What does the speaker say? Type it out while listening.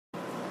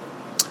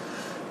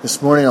This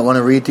morning I want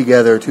to read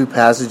together two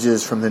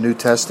passages from the New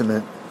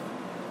Testament,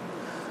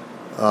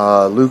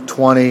 Luke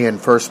 20 and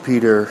 1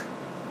 Peter,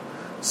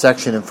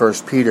 section in 1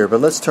 Peter.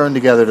 But let's turn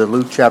together to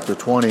Luke chapter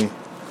 20. I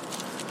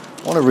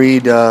want to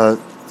read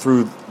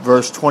through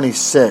verse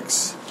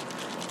 26.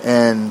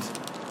 And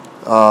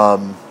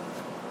the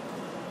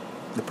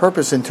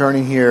purpose in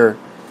turning here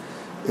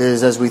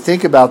is as we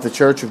think about the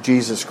Church of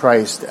Jesus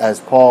Christ, as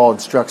Paul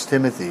instructs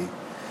Timothy,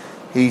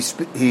 he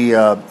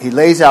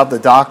lays out the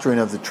doctrine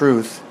of the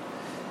truth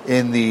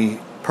in the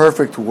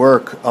perfect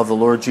work of the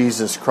Lord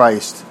Jesus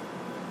Christ,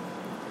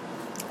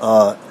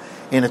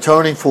 in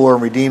atoning for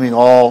and redeeming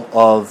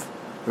atoning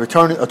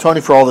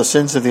for all the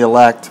sins of the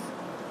elect,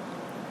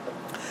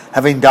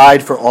 having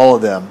died for all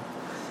of them,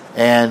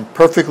 and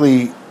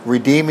perfectly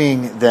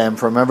redeeming them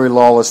from every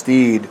lawless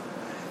deed,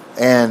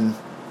 and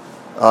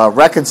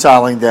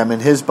reconciling them in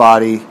His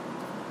body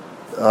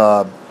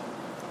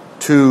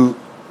to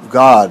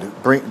God,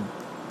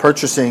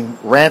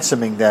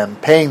 ransoming them,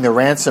 paying the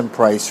ransom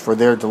price for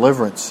their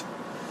deliverance,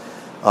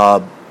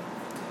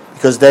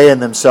 because they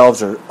in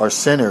themselves are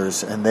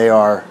sinners, and they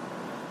are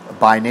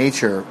by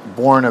nature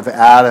born of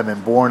Adam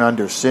and born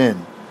under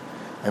sin,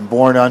 and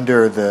born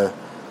under the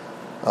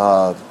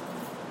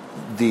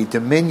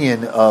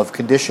dominion of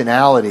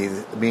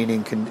conditionality,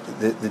 meaning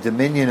the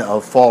dominion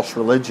of false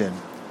religion,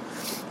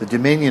 the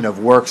dominion of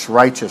works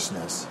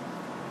righteousness.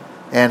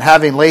 And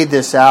having laid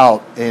this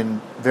out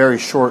in very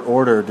short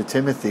order to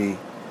Timothy,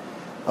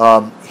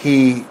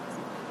 he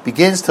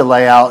begins to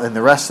lay out in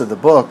the rest of the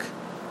book,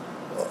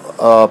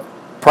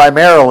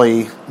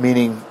 primarily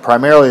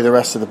the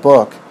rest of the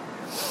book,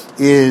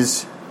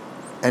 is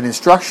an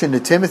instruction to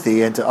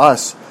Timothy and to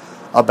us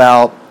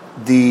about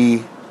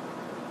the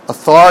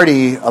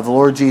authority of the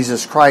Lord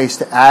Jesus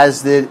Christ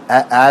as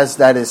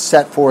that is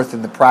set forth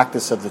in the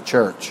practice of the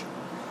church.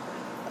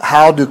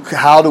 How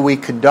do we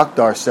conduct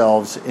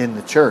ourselves in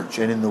the church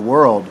and in the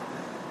world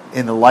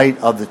in the light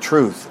of the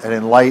truth and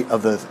in light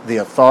of the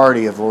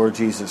authority of the Lord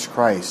Jesus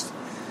Christ?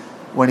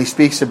 When he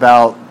speaks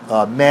about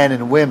men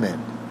and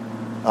women,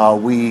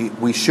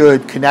 we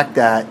should connect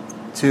that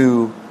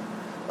to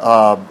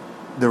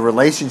the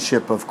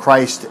relationship of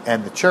Christ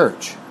and the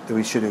church. That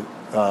we should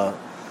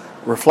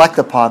reflect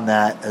upon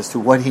that as to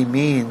what he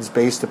means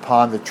based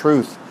upon the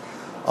truth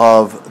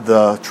of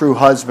the true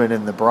husband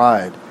and the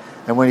bride.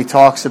 And when he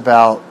talks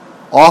about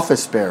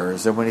office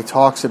bearers, and when he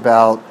talks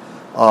about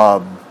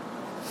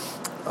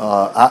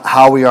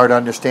how we are to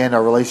understand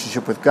our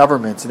relationship with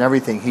governments and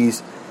everything,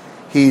 he's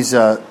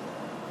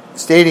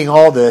stating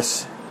all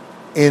this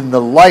in the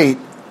light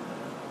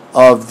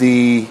of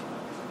the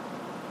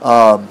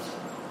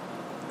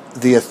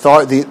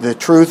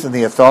truth and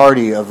the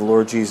authority of the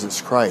Lord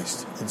Jesus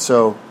Christ. And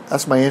so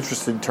that's my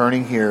interest in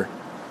turning here.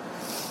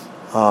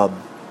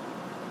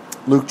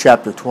 Luke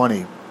chapter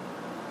 20.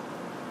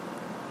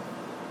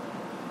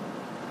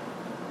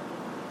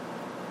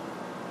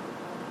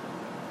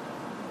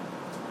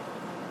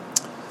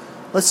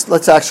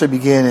 Let's actually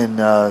begin in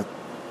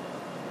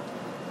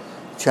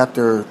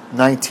chapter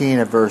 19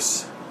 at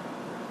verse.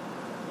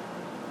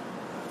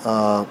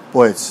 I'll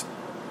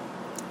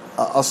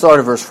start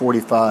at verse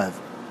 45.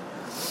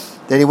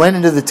 Then he went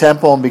into the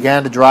temple and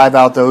began to drive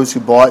out those who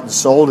bought and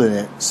sold in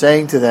it,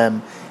 saying to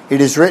them, "It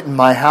is written,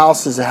 'My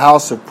house is a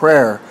house of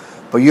prayer,'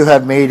 but you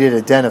have made it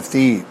a den of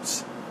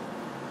thieves."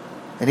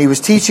 And he was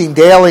teaching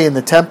daily in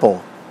the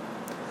temple.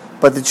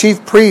 But the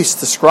chief priests,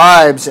 the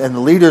scribes, and the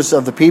leaders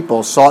of the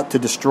people sought to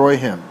destroy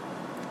him,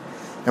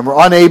 and were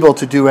unable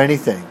to do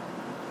anything,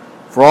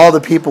 for all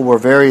the people were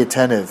very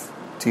attentive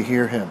to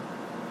hear him.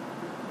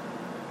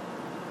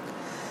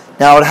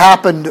 Now it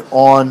happened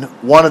on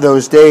one of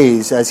those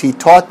days, as he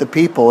taught the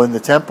people in the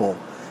temple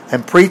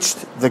and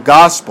preached the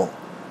gospel,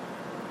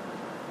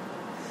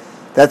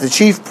 that the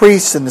chief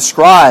priests and the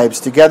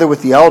scribes, together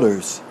with the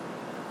elders,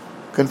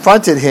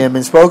 confronted him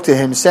and spoke to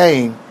him,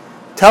 saying,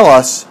 "Tell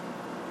us,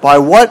 by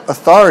what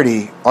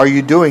authority are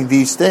you doing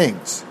these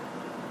things?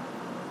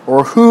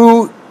 Or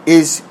who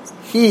is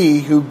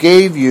he who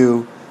gave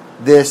you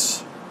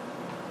this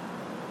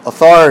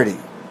authority?"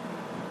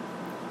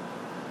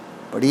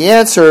 But he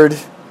answered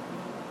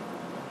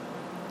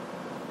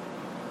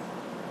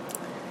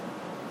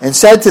and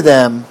said to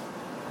them,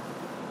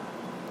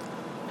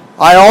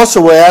 "I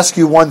also will ask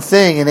you one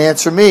thing, and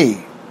answer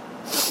me.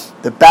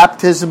 The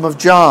baptism of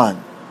John,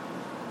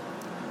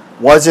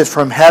 was it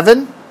from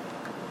heaven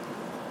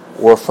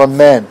or from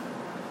men?"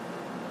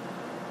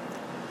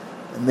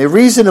 And they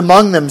reasoned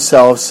among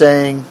themselves,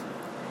 saying,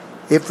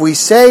 "If we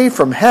say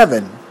from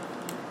heaven,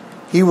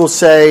 he will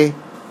say,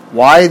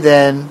 'Why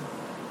then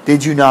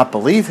did you not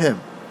believe him?'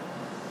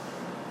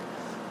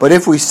 But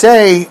if we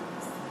say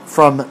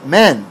from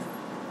men,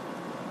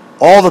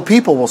 all the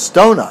people will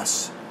stone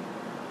us,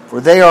 for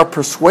they are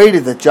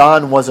persuaded that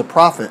John was a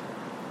prophet."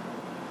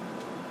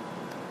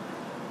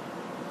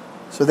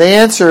 So they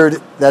answered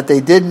that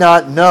they did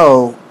not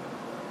know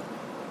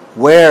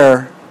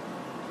where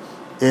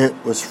it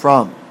was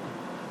from.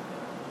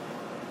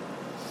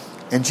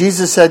 And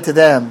Jesus said to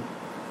them,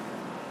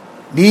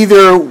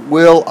 Neither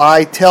will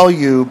I tell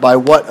you by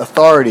what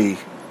authority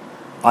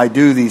I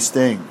do these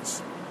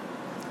things."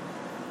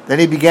 Then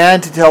he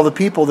began to tell the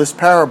people this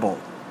parable.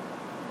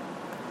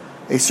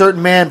 A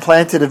certain man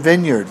planted a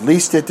vineyard,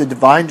 leased it to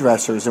vine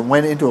dressers, and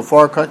went into a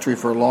far country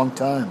for a long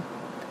time.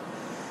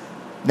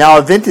 Now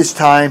at vintage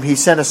time he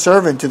sent a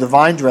servant to the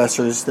vine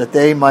dressers that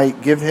they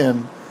might give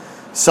him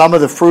some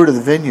of the fruit of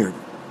the vineyard.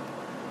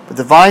 But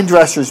the vine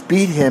dressers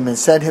beat him and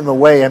sent him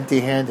away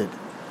empty-handed.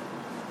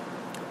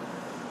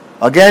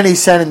 Again he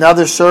sent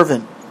another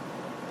servant,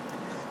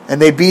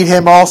 and they beat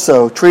him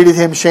also, treated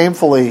him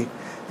shamefully,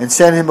 and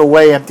sent him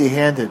away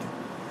empty-handed.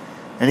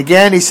 And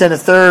again he sent a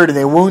third, and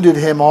they wounded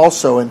him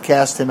also and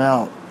cast him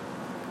out.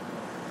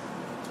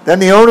 Then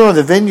the owner of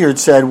the vineyard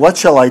said, "What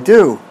shall I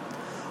do?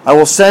 I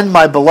will send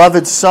my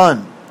beloved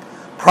son.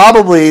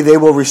 Probably they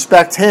will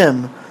respect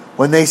him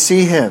when they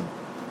see him."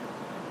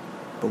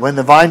 But when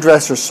the vine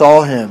dressers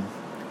saw him,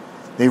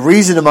 they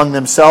reasoned among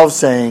themselves,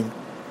 saying,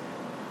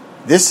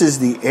 "This is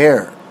the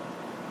heir.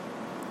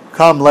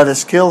 Come, let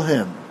us kill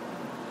him,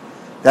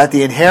 that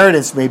the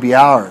inheritance may be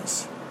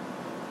ours."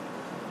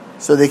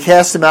 So they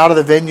cast him out of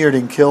the vineyard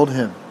and killed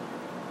him.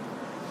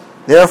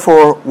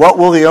 Therefore, what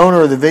will the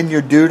owner of the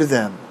vineyard do to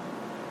them?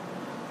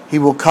 He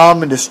will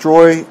come and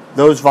destroy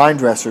those vine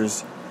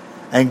dressers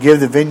and give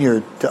the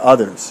vineyard to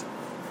others.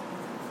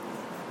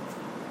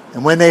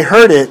 And when they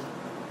heard it,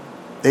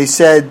 they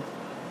said,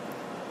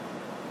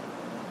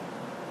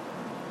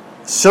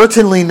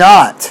 "Certainly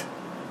not."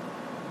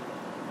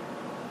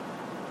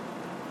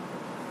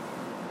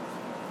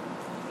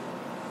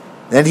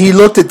 Then he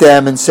looked at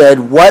them and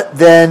said, "What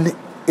then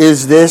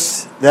is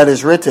this that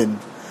is written?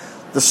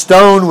 The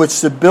stone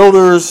which the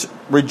builders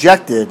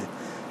rejected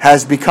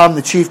has become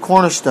the chief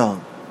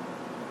cornerstone.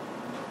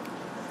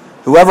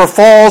 Whoever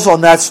falls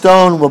on that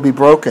stone will be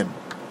broken,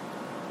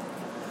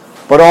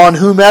 but on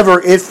whomever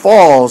it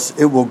falls,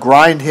 it will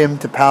grind him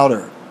to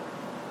powder."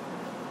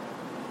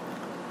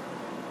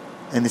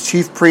 And the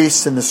chief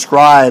priests and the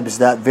scribes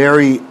that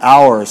very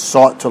hour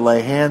sought to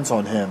lay hands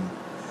on him,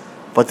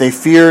 but they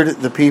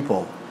feared the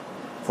people,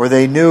 for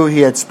they knew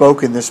he had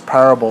spoken this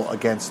parable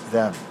against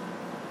them.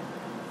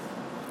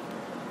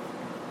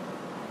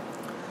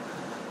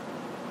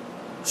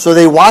 So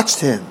they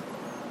watched him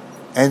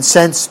and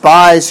sent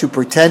spies who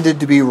pretended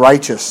to be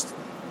righteous,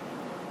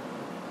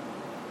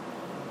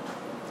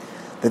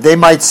 that they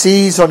might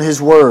seize on his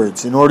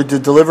words in order to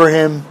deliver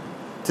him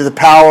to the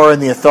power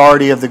and the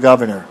authority of the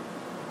governor.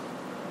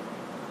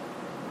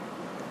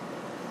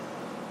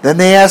 Then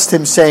they asked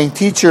him, saying,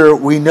 "Teacher,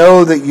 we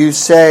know that you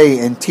say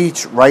and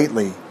teach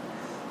rightly,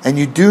 and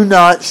you do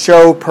not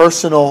show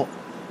personal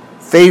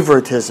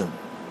favoritism,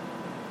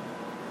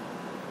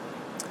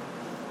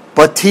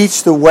 but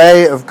teach the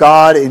way of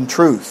God in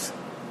truth.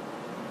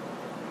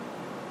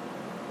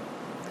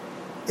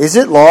 Is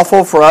it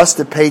lawful for us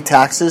to pay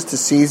taxes to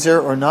Caesar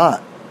or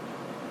not?"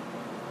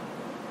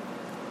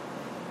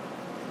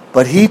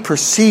 But he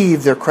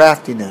perceived their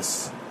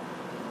craftiness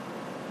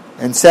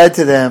and said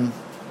to them,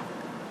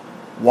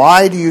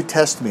 "Why do you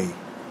test me?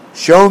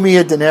 Show me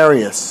a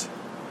denarius.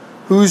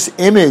 Whose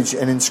image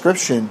and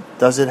inscription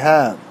does it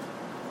have?"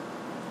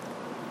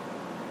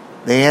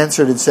 They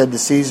answered and said,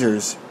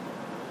 "Caesar's."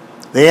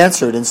 They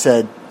answered and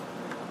said,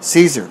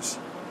 "Caesar's."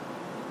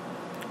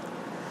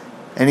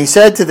 And he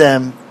said to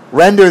them,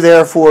 "Render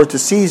therefore to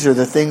Caesar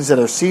the things that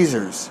are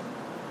Caesar's,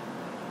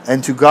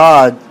 and to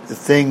God the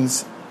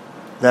things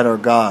that are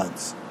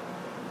God's."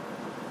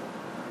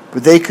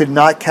 But they could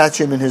not catch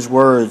him in his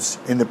words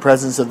in the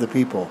presence of the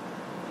people,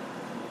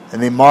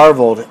 and they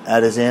marveled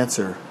at his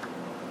answer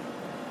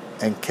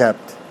and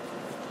kept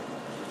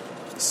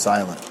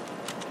silent.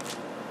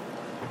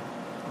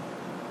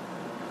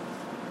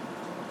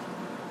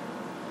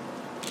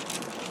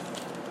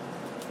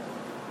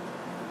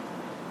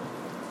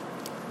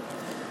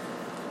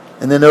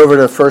 And then over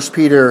to 1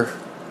 Peter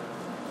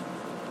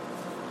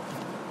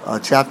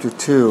chapter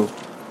 2,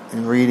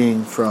 and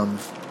reading from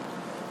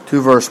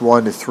 2 verse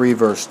 1 to 3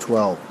 verse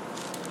 12.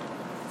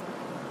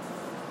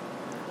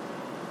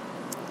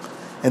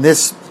 And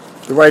the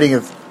writing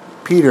of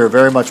Peter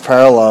very much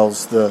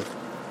parallels the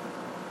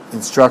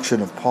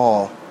instruction of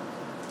Paul.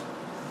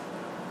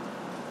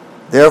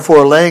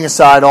 "Therefore, laying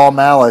aside all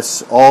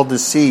malice, all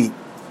deceit,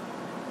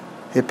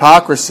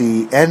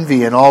 hypocrisy,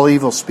 envy, and all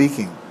evil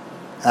speaking,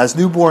 as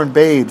newborn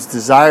babes,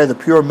 desire the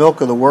pure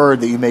milk of the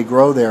word, that you may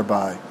grow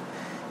thereby,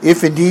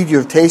 if indeed you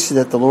have tasted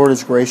that the Lord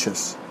is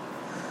gracious.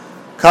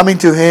 Coming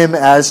to him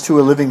as to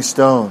a living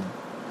stone,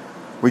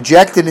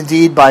 rejected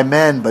indeed by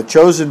men, but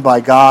chosen by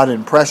God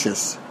and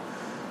precious.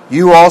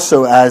 You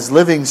also, as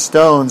living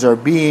stones, are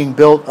being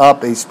built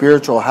up a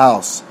spiritual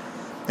house,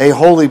 a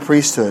holy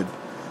priesthood,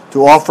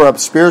 to offer up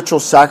spiritual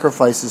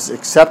sacrifices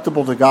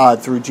acceptable to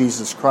God through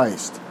Jesus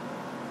Christ.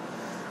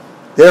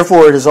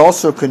 Therefore it is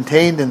also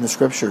contained in the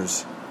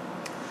Scriptures,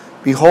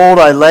 Behold,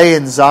 I lay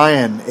in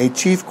Zion a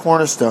chief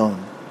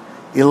cornerstone,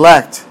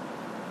 elect,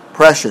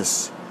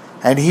 precious,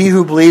 and he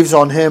who believes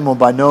on him will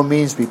by no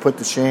means be put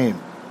to shame.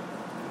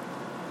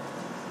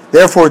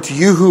 Therefore to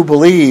you who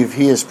believe,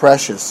 he is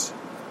precious.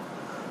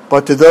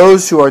 But to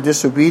those who are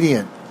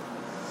disobedient,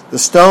 the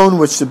stone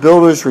which the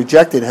builders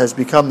rejected has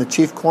become the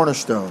chief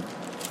cornerstone,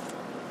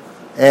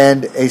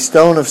 and a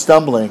stone of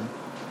stumbling,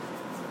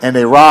 and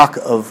a rock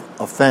of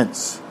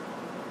offense.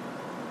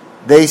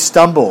 They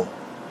stumble,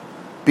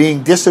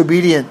 being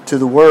disobedient to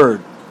the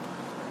word,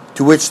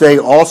 to which they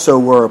also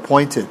were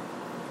appointed.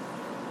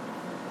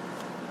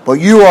 But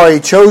you are a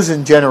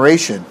chosen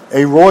generation,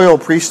 a royal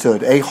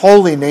priesthood, a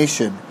holy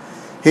nation,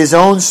 his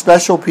own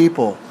special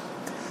people,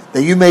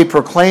 that you may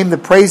proclaim the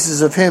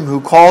praises of him who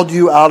called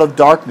you out of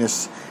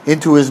darkness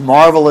into his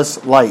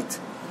marvelous light,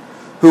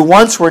 who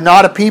once were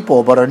not a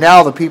people, but are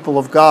now the people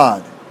of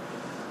God,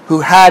 who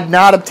had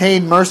not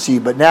obtained mercy,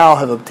 but now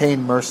have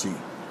obtained mercy.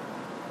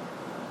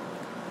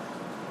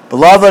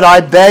 Beloved, I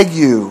beg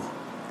you,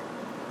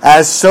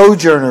 as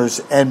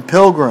sojourners and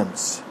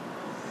pilgrims,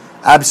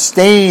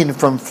 abstain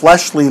from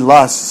fleshly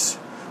lusts,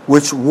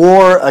 which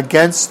war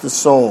against the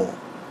soul,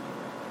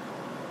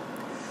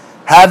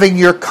 having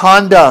your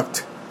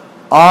conduct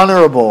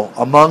honorable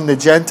among the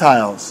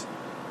Gentiles,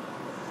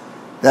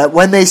 that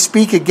when they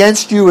speak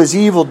against you as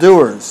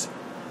evildoers,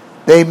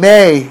 they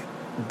may,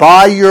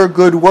 by your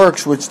good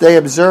works which they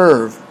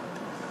observe,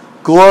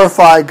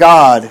 glorify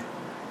God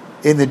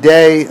in the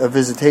day of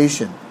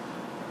visitation.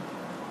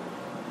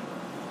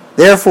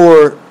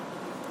 Therefore,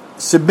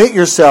 submit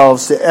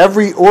yourselves to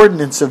every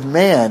ordinance of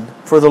man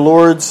for the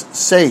Lord's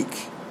sake,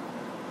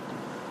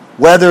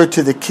 whether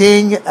to the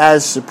king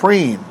as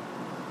supreme,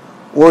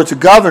 or to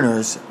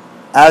governors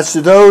as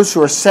to those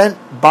who are sent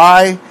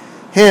by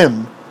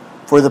him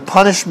for the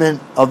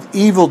punishment of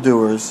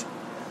evildoers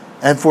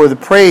and for the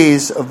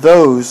praise of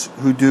those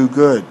who do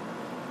good.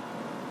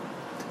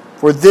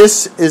 For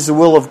this is the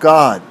will of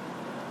God,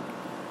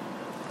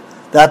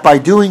 that by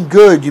doing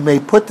good you may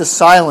put to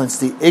silence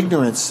the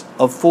ignorance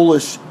of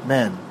foolish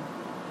men.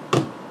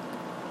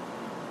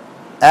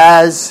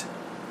 As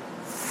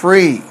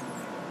free,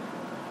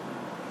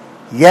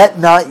 yet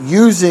not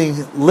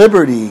using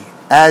liberty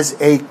as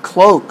a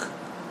cloak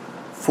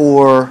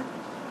for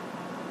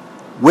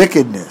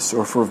wickedness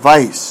or for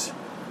vice,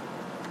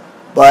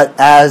 but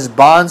as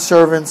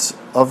bondservants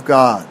of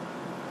God.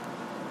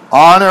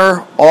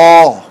 Honor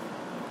all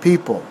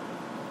people.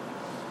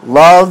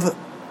 Love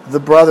the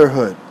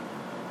brotherhood.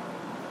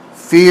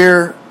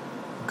 Fear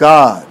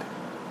God.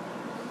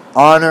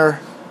 Honor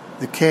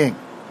the king.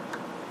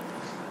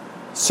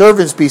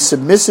 Servants, be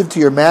submissive to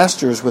your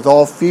masters with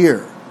all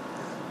fear,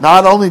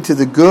 not only to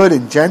the good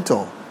and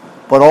gentle,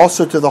 but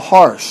also to the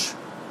harsh.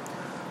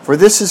 For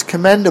this is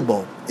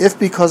commendable, if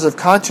because of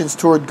conscience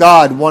toward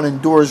God one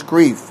endures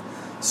grief,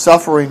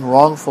 suffering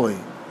wrongfully.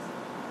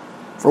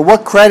 For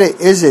what credit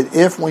is it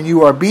if, when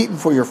you are beaten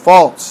for your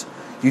faults,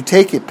 you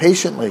take it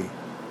patiently?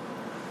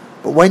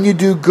 But when you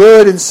do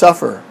good and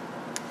suffer,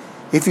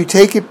 if you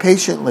take it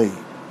patiently,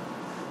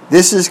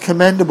 this is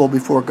commendable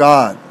before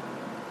God.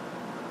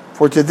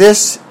 For to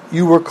this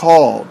you were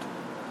called,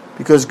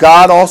 because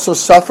God also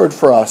suffered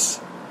for us,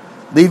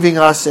 leaving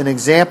us an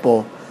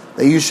example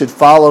that you should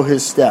follow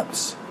his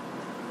steps,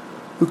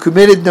 who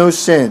committed no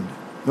sin,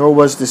 nor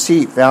was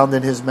deceit found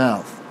in his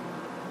mouth,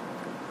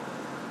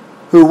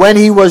 who when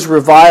he was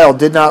reviled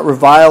did not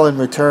revile in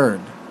return,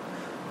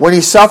 when he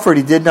suffered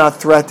he did not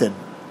threaten,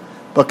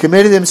 but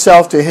committed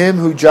himself to him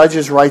who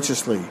judges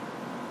righteously,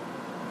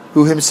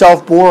 who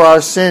himself bore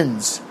our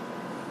sins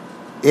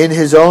in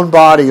his own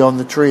body on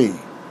the tree,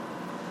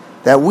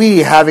 that we,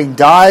 having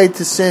died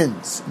to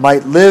sins,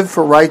 might live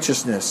for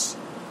righteousness,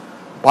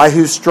 by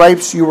whose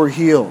stripes you were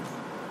healed.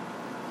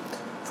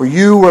 For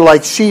you were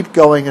like sheep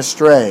going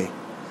astray,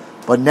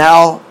 but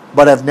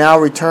have now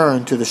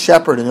returned to the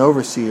shepherd and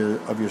overseer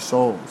of your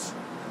souls.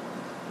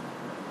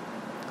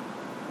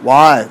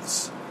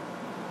 Wives,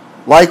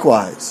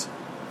 likewise,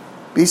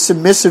 be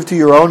submissive to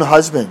your own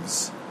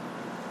husbands,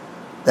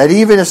 that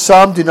even if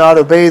some do not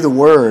obey the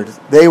word,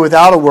 they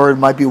without a word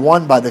might be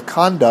won by the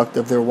conduct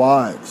of their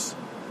wives,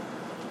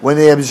 when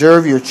they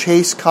observe your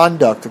chaste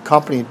conduct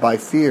accompanied by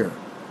fear.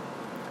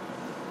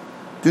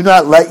 Do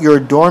not let your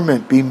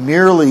adornment be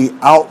merely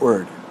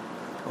outward,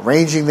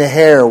 arranging the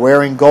hair,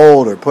 wearing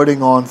gold, or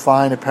putting on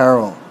fine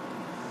apparel.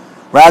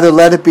 Rather,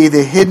 let it be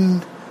the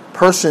hidden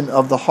person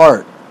of the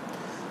heart,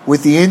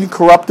 with the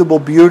incorruptible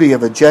beauty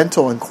of a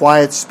gentle and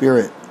quiet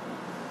spirit,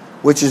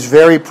 which is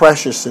very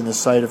precious in the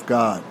sight of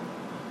God.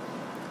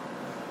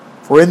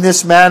 For in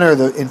this manner,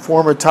 in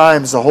former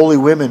times, the holy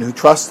women who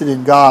trusted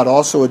in God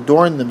also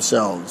adorned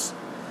themselves,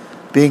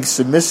 being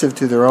submissive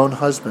to their own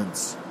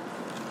husbands,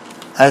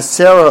 as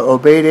Sarah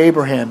obeyed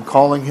Abraham,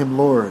 calling him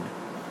Lord,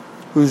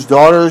 whose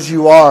daughters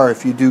you are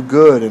if you do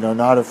good and are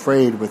not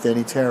afraid with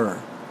any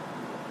terror.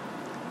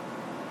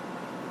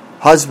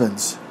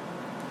 Husbands,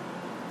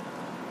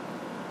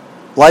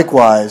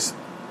 likewise,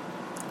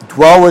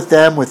 dwell with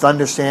them with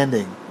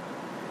understanding,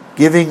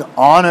 giving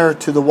honor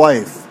to the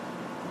wife,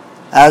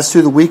 as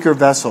to the weaker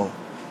vessel,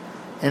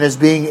 and as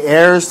being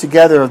heirs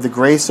together of the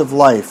grace of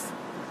life,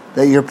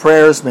 that your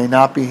prayers may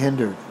not be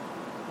hindered.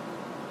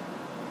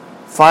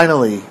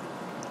 Finally,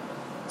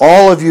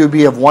 all of you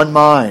be of one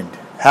mind,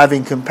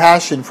 having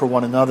compassion for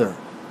one another.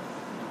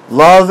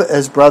 Love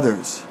as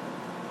brothers.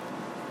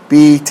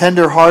 Be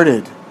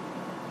tender-hearted.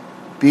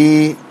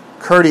 Be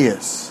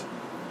courteous.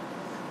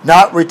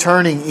 Not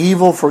returning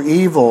evil for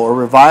evil or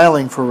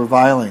reviling for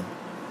reviling,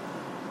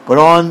 but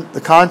on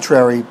the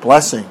contrary,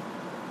 blessing,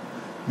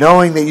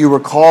 knowing that you were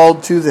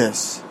called to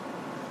this,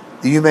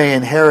 that you may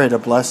inherit a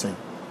blessing.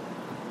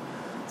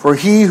 For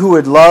he who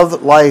would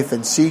love life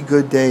and see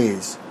good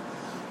days,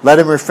 let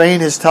him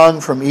refrain his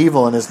tongue from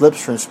evil and his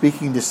lips from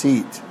speaking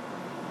deceit.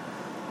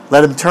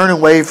 Let him turn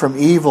away from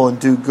evil and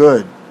do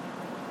good.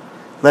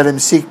 Let him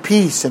seek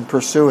peace and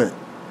pursue it.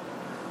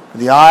 For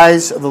the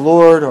eyes of the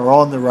Lord are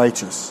on the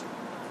righteous,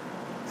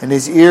 and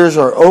his ears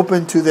are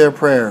open to their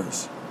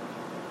prayers.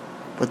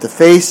 But the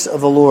face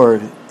of the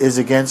Lord is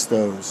against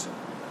those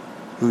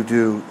who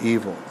do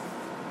evil.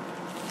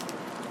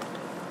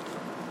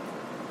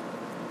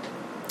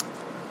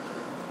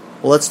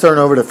 Well, let's turn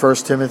over to 1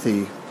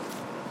 Timothy.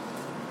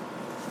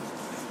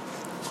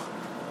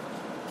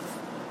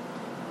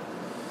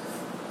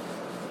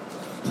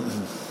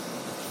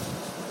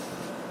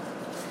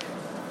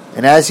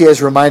 And as he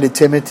has reminded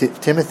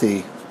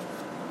Timothy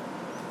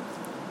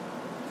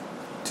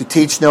to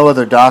teach no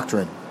other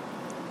doctrine,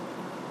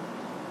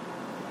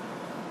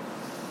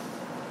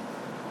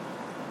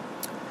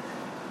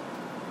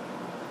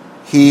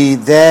 he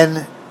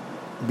then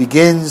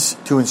begins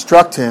to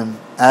instruct him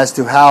as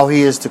to how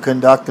he is to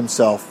conduct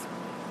himself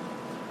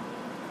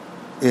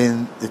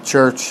in the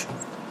church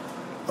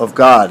of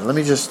God. Let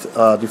me just,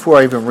 before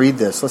I even read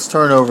this, let's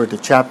turn over to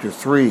chapter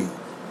 3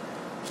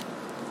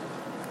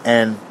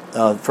 and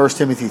 1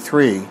 Timothy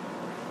 3.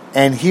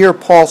 And here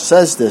Paul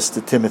says this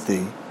to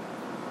Timothy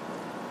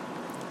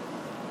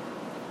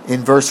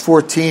in verse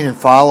 14 and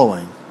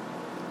following.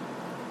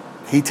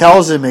 He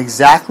tells him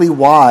exactly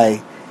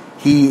why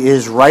he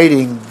is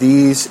writing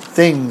these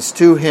things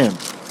to him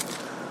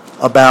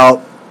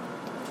about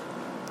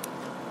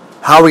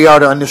how we are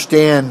to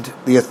understand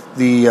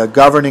the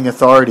governing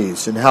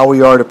authorities and how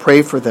we are to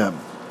pray for them,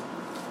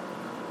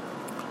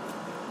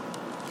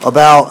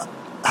 about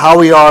how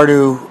we are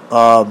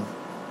to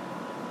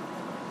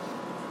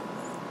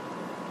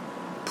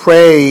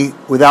pray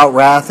without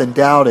wrath and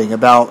doubting,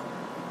 about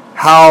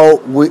how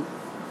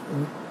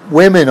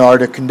women are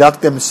to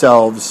conduct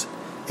themselves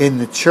in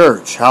the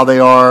church, how they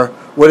are,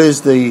 what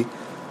is the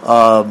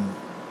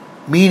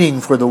meaning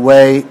for the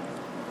way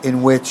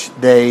in which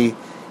they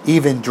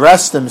even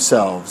dress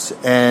themselves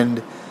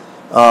and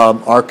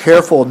are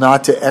careful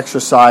not to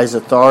exercise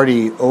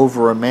authority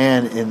over a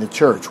man in the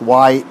church.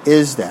 Why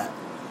is that?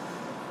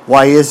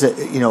 Why is it,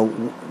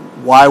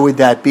 why would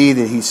that be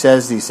that he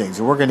says these things?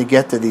 And we're going to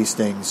get to these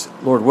things,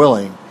 Lord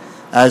willing,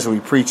 as we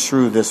preach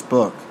through this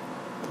book.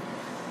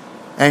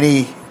 And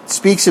he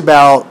speaks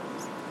about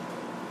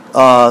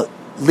the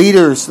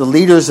leaders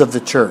of the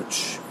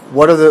church.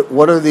 What are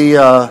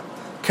the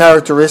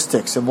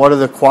characteristics and what are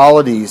the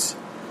qualities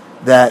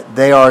that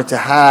they are to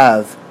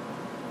have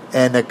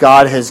and that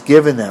God has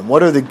given them?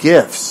 What are the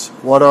gifts?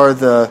 What are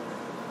the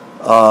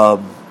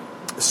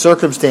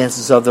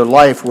circumstances of their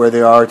life where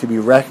they are to be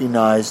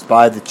recognized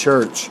by the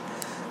church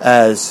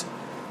as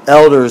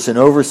elders and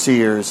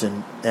overseers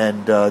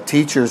and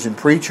teachers and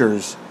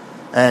preachers,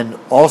 and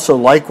also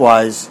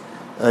likewise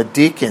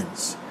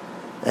deacons,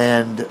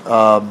 and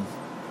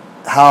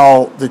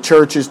how the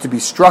church is to be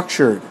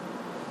structured.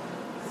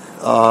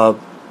 And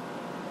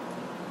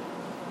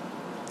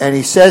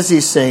he says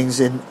these things,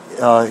 and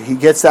he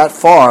gets that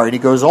far, and he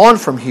goes on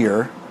from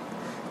here,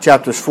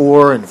 chapters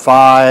 4 and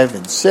 5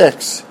 and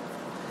 6.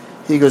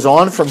 He goes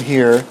on from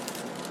here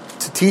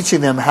to teaching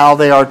them how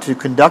they are to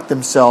conduct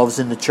themselves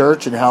in the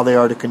church and how they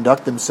are to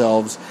conduct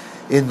themselves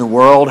in the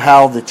world,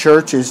 how the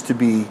church is to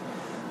be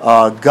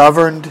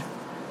governed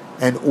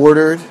and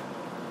ordered.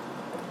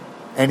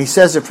 And he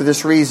says it for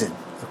this reason.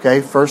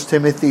 Okay, 1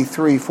 Timothy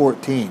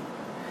 3:14.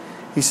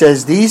 He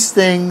says, these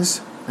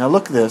things, now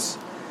look at this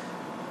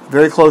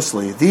very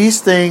closely. These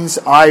things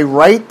I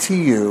write to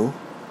you,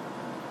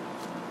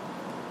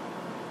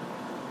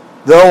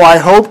 though I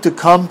hope to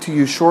come to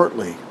you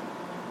shortly.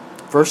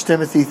 1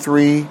 Timothy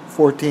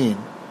 3:14.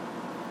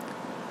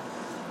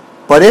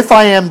 But if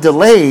I am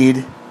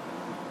delayed,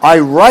 I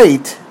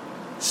write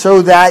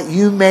so that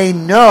you may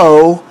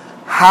know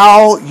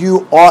how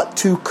you ought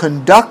to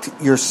conduct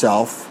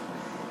yourself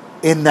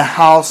in the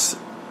house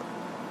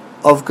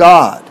of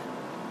God,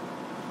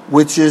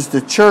 which is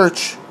the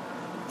church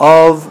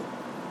of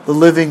the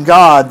living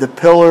God, the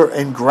pillar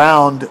and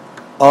ground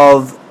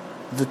of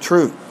the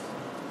truth.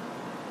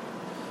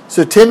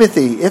 So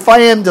Timothy, if I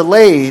am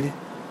delayed,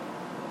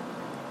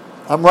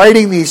 I'm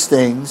writing these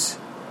things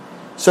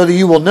so that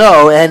you will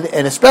know, and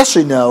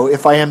especially know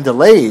if I am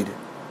delayed,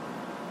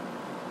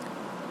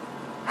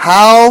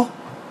 how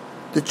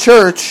the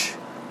church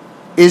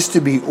is to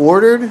be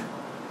ordered,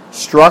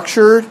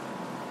 structured,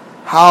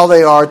 how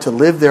they are to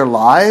live their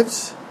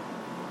lives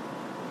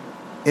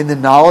in the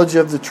knowledge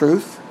of the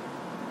truth,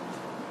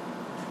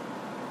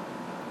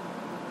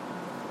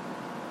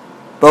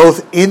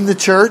 both in the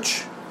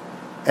church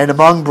and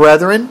among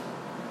brethren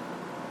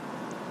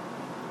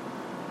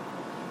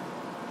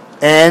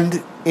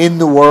and in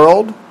the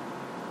world,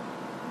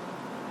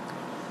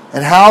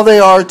 and how they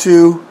are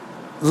to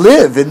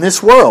live in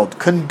this world.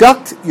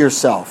 Conduct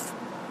yourself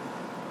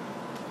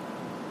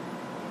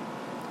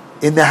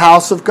in the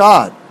house of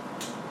God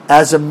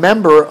as a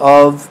member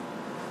of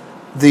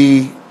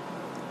the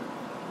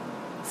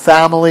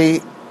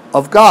family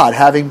of God,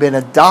 having been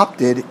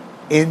adopted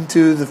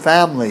into the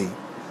family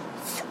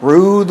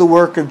through the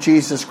work of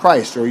Jesus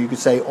Christ, or you could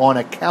say on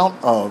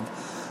account of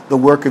the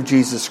work of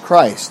Jesus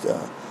Christ,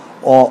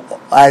 or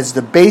as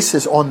the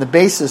basis, on the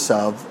basis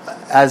of,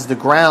 as the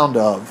ground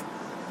of,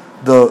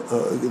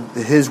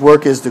 his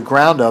work is the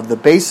ground of, the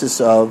basis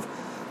of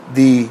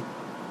the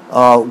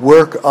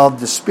work of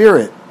the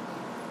Spirit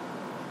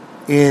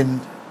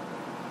in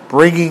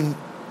bringing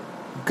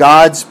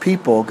God's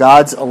people,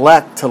 God's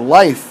elect, to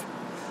life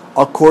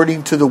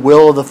according to the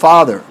will of the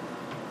Father,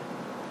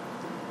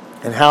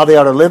 and how they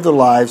are to live their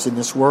lives in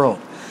this world.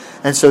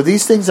 And so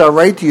these things I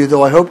write to you,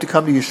 though I hope to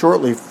come to you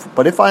shortly.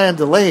 But if I am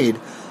delayed,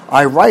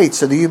 I write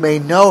so that you may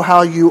know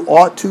how you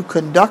ought to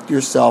conduct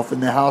yourself in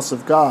the house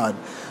of God,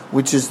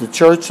 which is the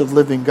church of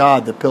living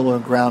God, the pillar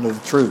and ground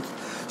of the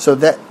truth. So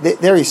that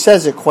there he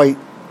says it quite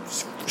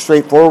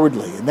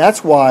straightforwardly. And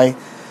that's why,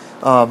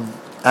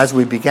 as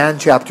we began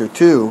chapter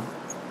 2,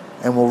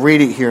 and we'll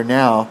read it here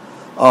now,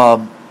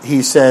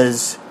 he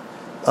says,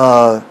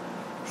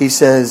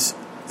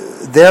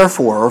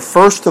 therefore, or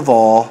first of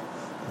all,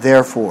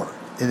 therefore,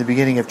 in the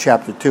beginning of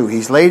chapter 2.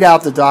 He's laid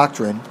out the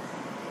doctrine.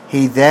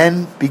 He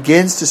then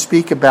begins to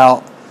speak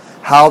about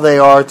how they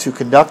are to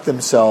conduct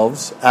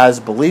themselves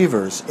as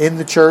believers in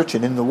the church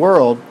and in the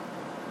world.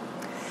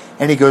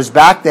 And he goes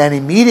back then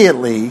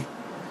immediately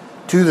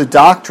to the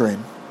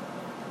doctrine.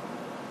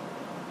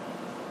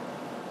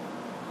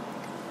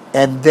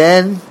 And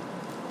then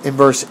in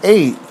verse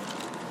 8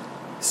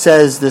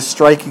 says this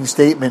striking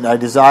statement, I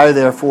desire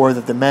therefore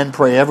that the men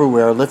pray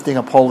everywhere, lifting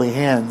up holy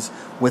hands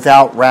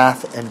without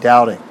wrath and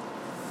doubting.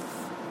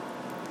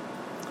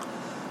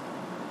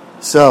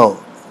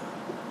 So,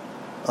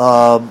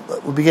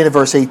 we'll begin at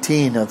verse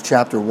 18 of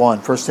chapter 1,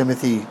 1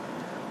 Timothy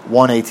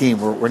 1:18.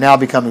 We're now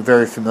becoming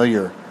very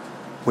familiar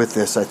with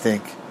this, I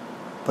think,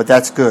 but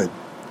that's good.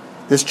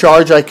 This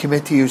charge I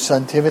commit to you,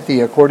 son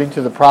Timothy, according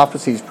to the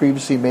prophecies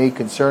previously made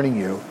concerning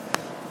you,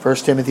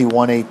 1 Timothy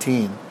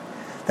 1:18,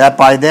 that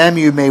by them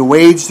you may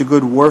wage the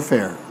good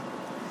warfare,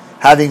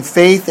 having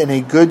faith and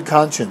a good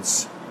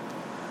conscience,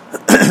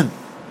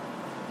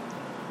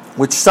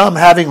 which some,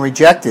 having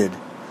rejected,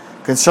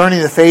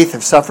 concerning the faith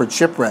have suffered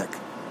shipwreck,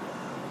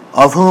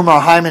 of whom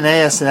are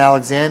Hymenaeus and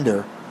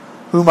Alexander,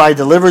 whom I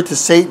delivered to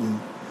Satan,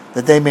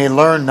 that they may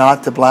learn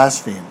not to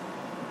blaspheme.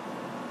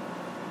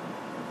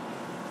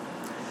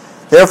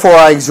 Therefore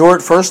I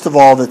exhort first of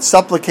all that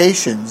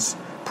supplications,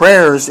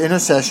 prayers,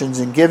 intercessions,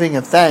 and giving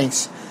of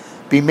thanks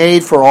be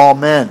made for all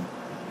men,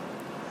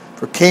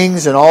 for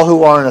kings and all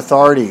who are in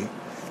authority,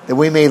 that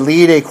we may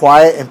lead a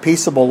quiet and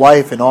peaceable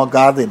life in all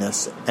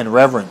godliness and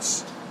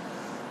reverence.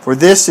 For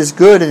this is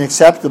good and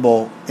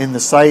acceptable in the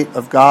sight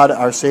of God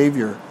our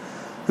Savior,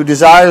 who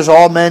desires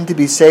all men to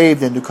be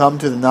saved and to come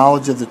to the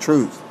knowledge of the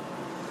truth.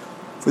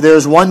 For there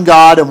is one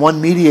God and one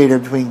mediator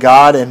between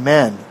God and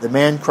men, the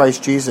man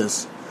Christ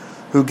Jesus,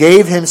 who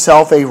gave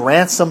himself a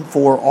ransom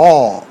for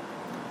all,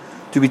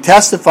 to be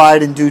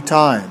testified in due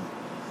time,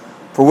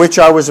 for which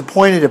I was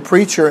appointed a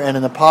preacher and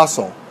an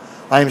apostle.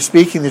 I am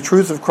speaking the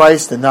truth of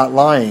Christ and not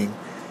lying,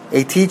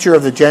 a teacher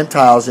of the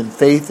Gentiles in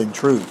faith and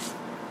truth.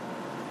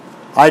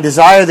 I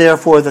desire,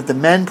 therefore, that the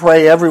men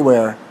pray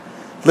everywhere,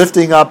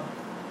 lifting up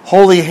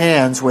holy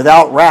hands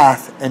without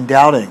wrath and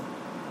doubting.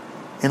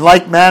 In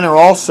like manner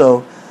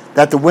also,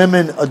 that the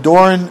women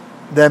adorn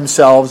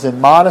themselves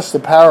in modest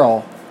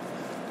apparel,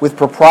 with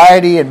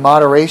propriety and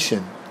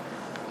moderation,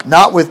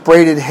 not with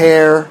braided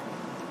hair,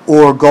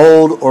 or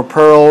gold, or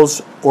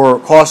pearls, or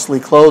costly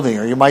clothing.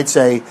 Or you might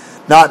say,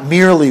 not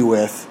merely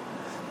with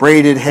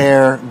braided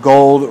hair,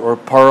 gold, or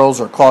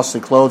pearls, or costly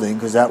clothing,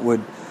 because that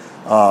would...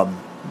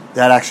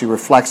 that actually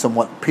reflects on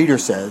what Peter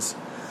says,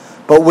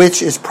 but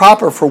which is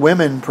proper for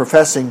women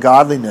professing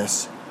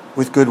godliness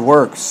with good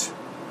works.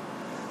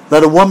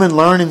 Let a woman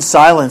learn in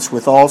silence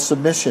with all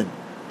submission.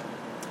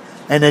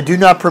 And I do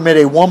not permit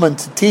a woman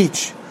to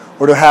teach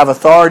or to have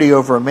authority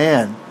over a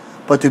man,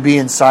 but to be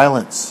in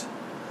silence.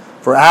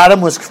 For Adam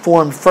was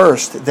formed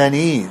first, then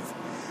Eve.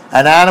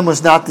 And Adam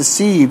was not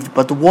deceived,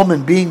 but the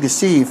woman, being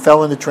deceived,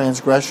 fell into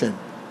transgression.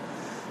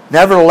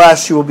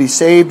 Nevertheless, she will be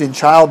saved in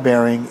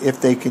childbearing if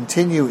they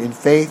continue in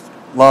faith,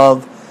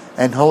 love,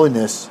 and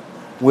holiness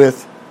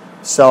with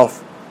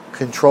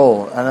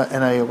self-control.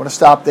 And I want to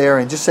stop there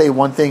and just say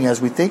one thing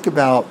as we think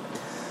about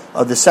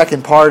the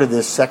second part of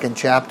this second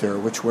chapter,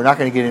 which we're not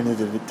going to get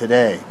into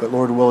today, but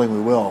Lord willing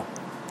we will.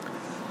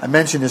 I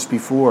mentioned this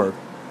before.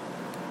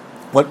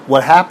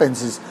 What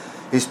happens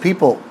is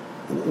people,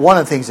 one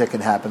of the things that can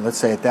happen, let's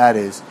say it that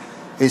is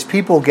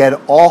people get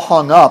all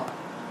hung up.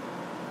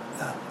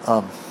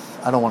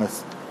 I don't want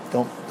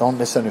to, don't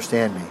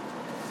misunderstand me.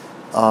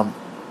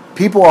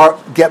 People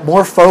get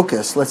more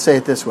focused, let's say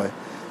it this way.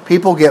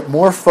 People get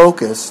more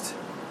focused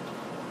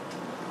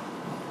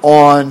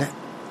on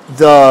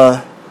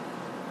the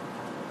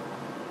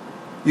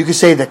you could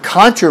say the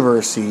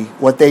controversy,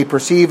 what they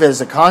perceive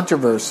as a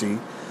controversy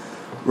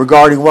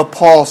regarding what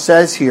Paul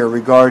says here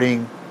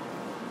regarding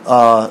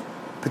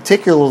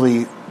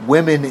particularly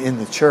women in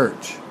the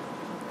church.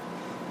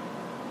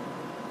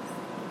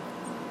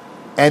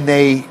 And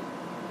they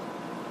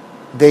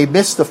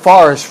miss the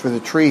forest for the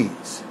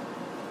trees.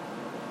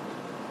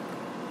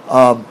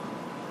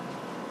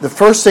 The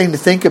first thing to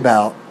think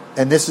about,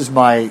 and this is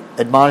my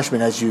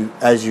admonishment as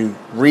you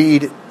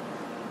read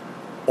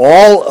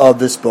all of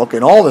this book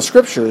and all the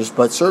scriptures,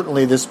 but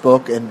certainly this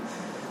book and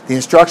the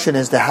instruction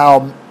as to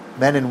how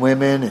men and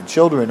women and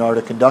children are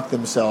to conduct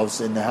themselves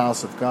in the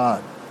house of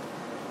God.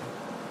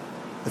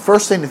 The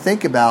first thing to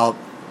think about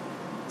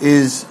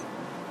is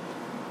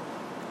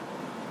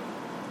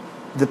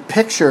the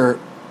picture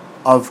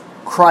of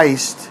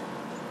Christ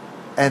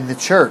and the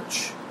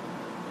church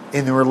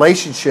in the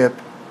relationship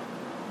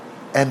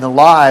and the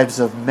lives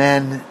of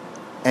men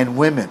and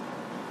women,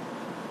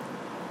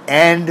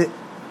 and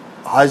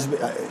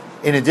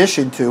in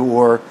addition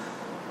to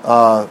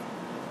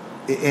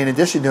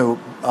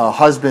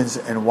husbands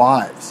and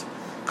wives,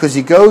 because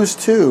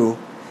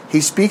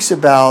he speaks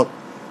about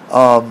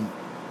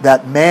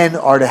that men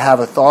are to have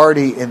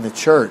authority in the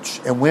church,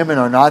 and women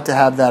are not to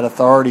have that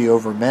authority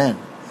over men,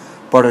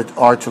 but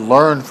are to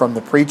learn from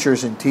the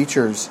preachers and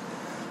teachers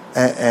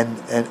and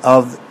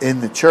in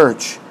the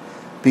church,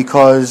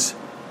 because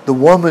the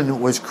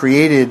woman was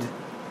created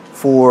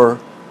for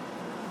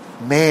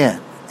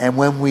man. And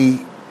when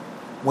we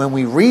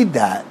read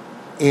that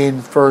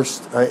in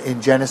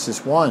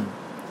Genesis 1,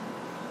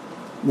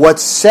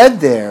 what's said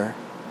there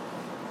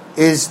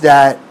is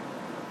that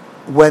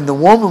when the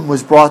woman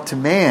was brought to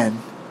man,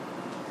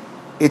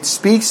 it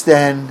speaks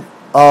then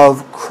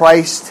of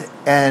Christ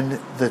and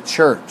the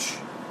church.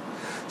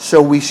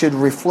 So we should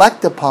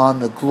reflect upon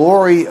the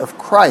glory of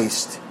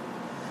Christ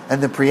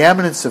and the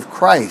preeminence of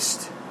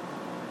Christ,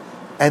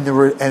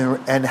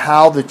 and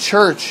how the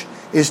church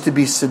is to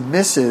be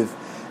submissive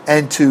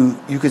and to,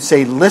 you could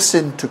say,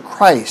 listen to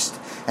Christ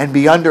and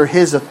be under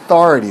His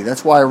authority.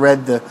 That's why I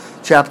read the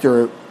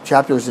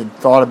chapters and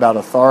thought about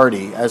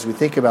authority as we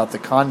think about the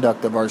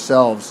conduct of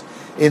ourselves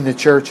in the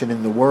church and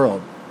in the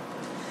world.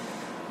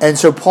 And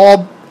so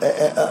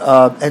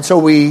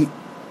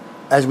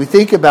as we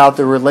think about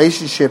the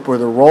relationship or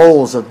the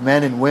roles of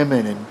men and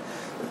women and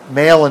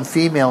male and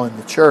female in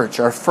the church,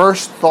 our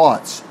first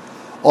thoughts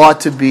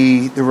ought to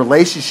be the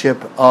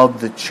relationship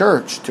of the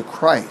church to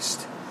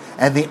Christ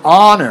and the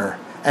honor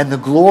and the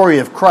glory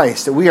of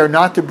Christ, that we are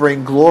not to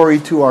bring glory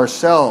to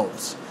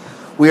ourselves.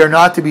 We are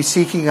not to be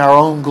seeking our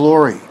own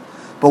glory,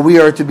 but we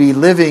are to be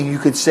living, you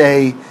could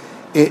say,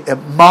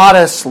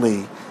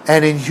 modestly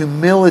and in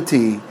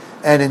humility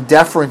and in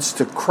deference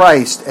to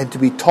Christ, and to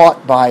be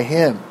taught by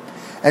Him.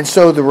 And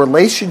so the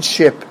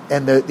relationship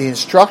and the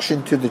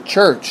instruction to the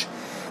church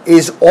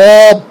is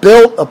all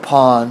built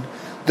upon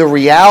the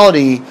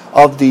reality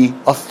of the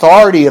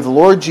authority of the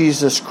Lord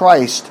Jesus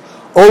Christ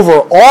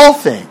over all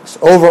things,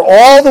 over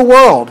all the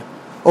world,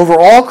 over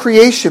all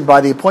creation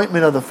by the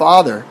appointment of the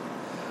Father,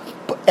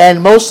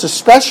 and most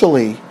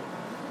especially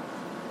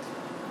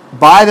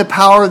by the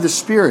power of the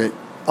Spirit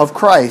of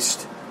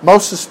Christ,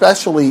 most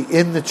especially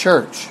in the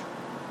church.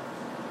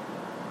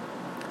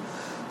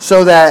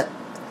 So that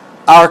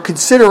our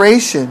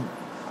consideration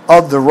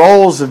of the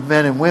roles of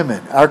men and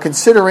women, our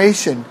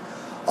consideration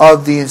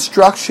of the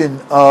instruction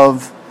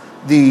of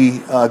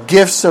the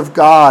gifts of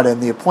God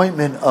and the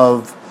appointment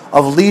of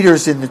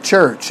leaders in the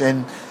church,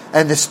 and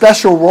the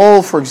special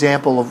role, for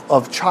example,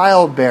 of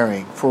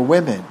childbearing for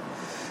women,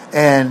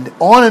 and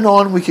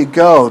on we could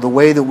go the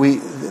way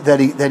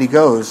that he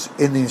goes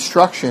in the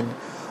instruction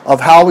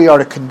of how we are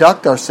to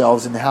conduct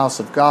ourselves in the house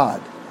of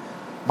God.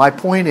 My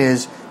point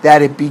is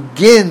that it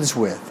begins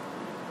with,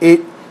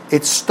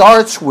 it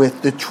starts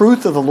with the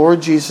truth of the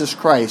Lord Jesus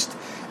Christ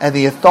and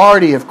the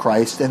authority of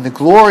Christ and the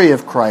glory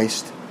of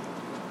Christ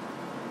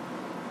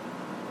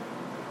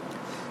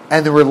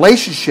and the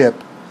relationship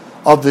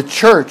of the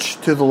church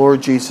to the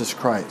Lord Jesus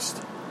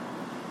Christ.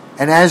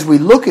 And as we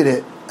look at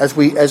it, as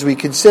we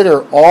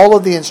consider all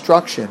of the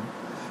instruction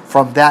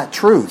from that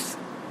truth,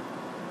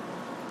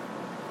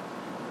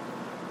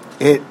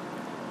 it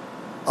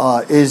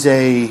is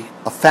a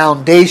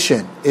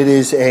foundation. It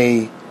is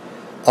a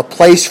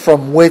place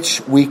from which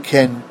we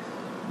can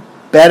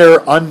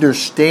better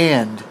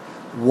understand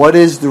what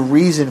is the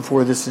reason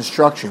for this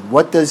instruction.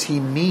 What does He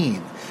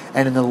mean?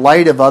 And in the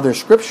light of other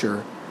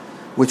Scripture,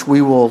 which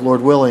we will,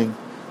 Lord willing,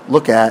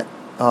 look at,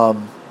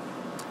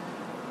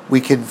 we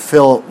can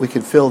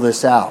fill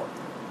this out.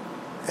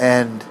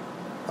 And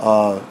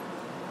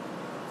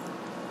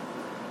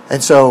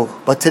so,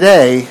 but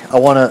today I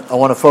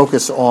want to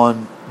focus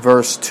on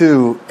verse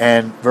 2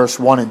 and verse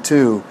 1 and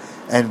 2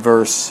 and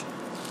verse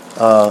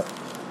 8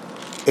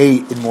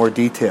 in more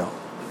detail.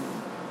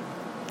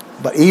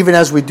 But even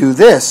as we do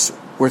this,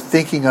 we're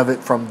thinking of it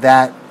from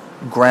that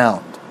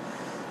ground.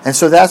 And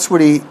so that's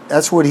what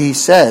he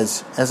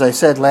says. As I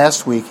said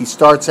last week, he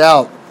starts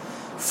out,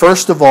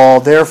 first of all,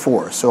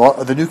 therefore. So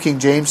the New King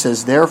James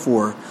says,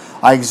 therefore,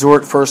 I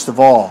exhort first of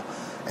all.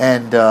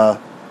 And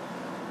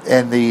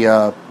and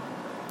the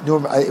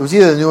it was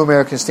either the New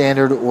American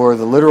Standard or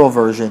the literal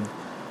version.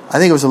 I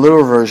think it was the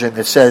literal version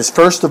that says,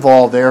 "First of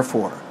all,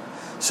 therefore."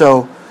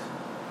 So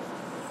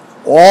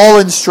all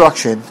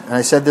instruction, and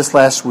I said this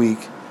last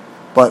week,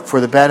 but for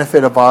the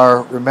benefit of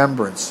our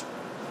remembrance,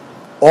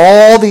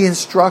 all the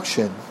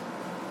instruction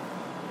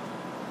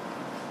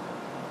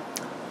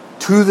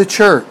to the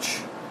church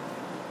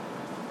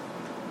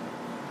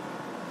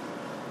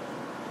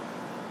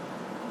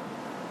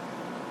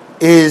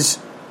is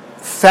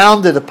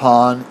founded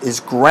upon, is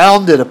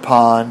grounded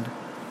upon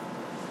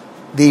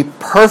the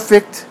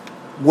perfect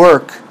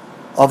work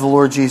of the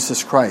Lord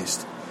Jesus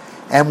Christ.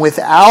 And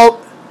without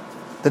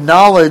the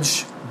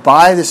knowledge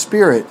by the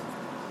Spirit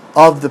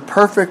of the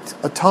perfect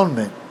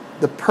atonement,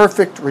 the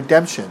perfect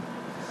redemption,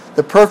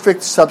 the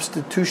perfect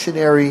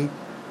substitutionary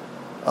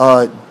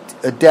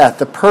death,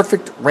 the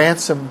perfect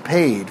ransom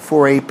paid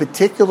for a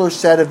particular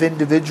set of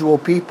individual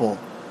people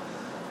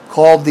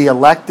called the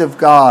elect of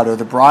God, or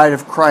the bride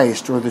of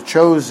Christ, or the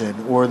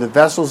chosen, or the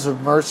vessels of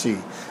mercy,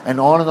 and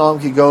on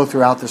we could go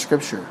throughout the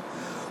Scripture.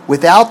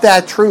 Without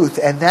that truth,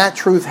 and that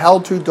truth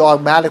held to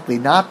dogmatically,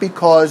 not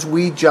because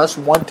we just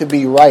want to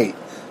be right,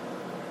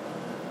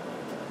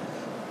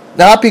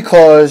 not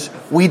because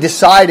we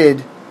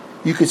decided,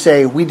 you could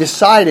say, we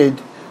decided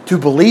to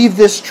believe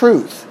this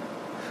truth,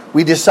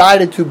 we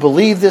decided to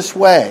believe this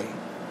way,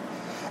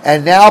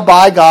 and now,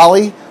 by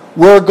golly,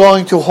 we're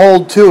going to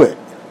hold to it.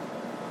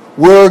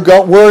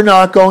 We're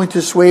not going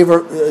to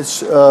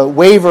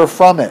waver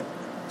from it,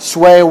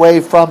 sway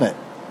away from it.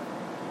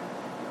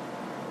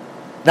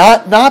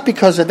 Not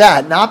because of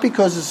that, not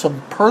because of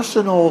some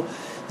personal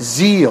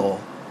zeal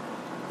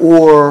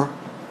or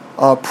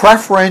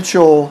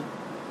preferential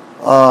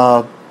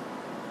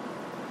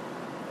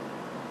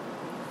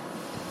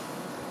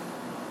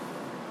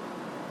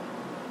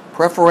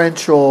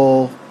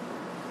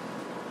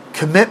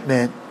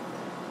commitment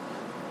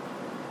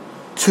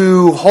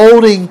to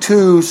holding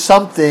to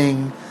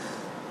something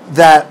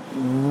that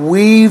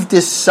we've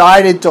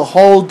decided to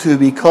hold to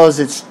because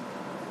it's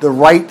the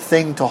right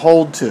thing to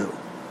hold to.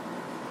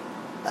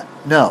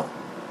 No,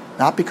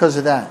 not because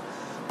of that,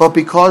 but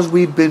because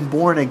we've been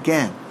born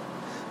again,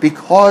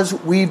 because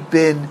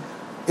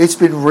it's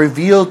been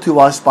revealed to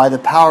us by the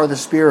power of the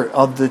Spirit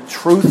of the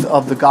truth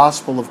of the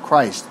gospel of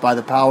Christ, by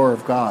the power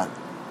of God.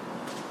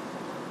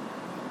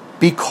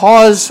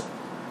 Because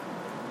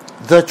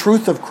the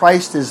truth of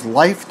Christ is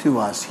life to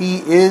us. He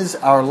is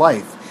our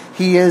life.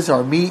 He is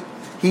our meat.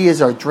 He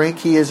is our drink.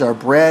 He is our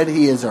bread.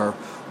 He is our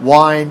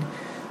wine.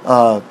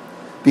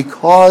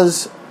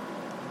 Because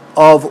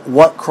of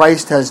what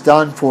Christ has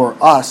done for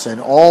us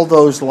and all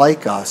those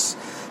like us,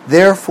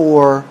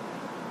 therefore,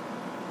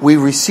 we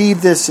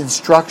receive this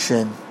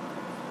instruction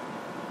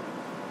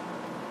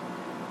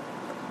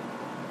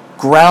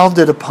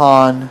grounded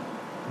upon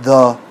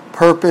the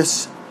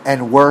purpose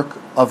and work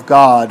of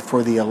God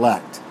for the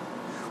elect,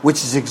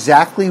 which is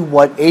exactly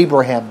what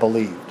Abraham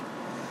believed,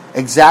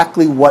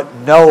 exactly what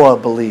Noah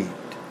believed,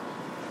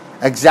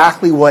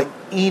 exactly what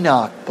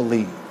Enoch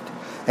believed,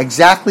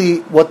 exactly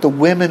what the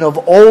women of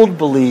old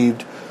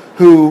believed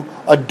who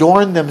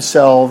adorned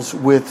themselves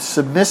with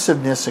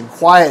submissiveness and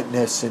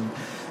quietness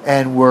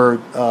and were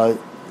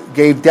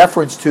gave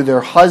deference to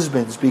their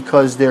husbands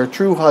because their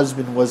true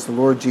husband was the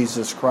Lord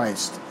Jesus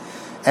Christ.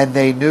 And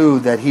they knew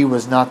that he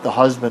was not the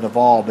husband of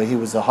all, but he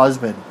was the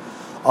husband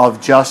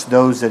of just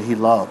those that he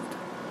loved.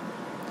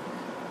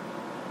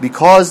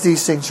 Because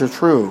these things are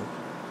true,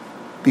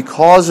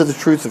 because of the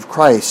truth of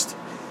Christ,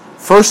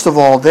 first of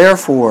all,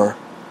 therefore,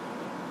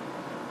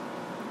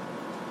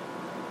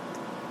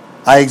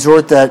 I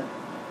exhort that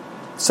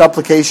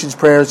supplications,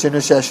 prayers,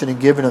 intercession, and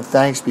giving of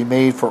thanks be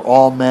made for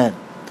all men,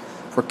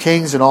 for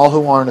kings and all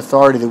who are in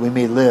authority, that we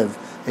may live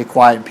a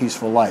quiet and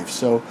peaceful life.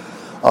 So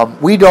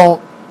the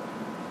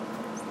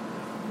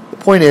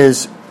point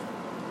is,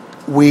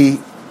 we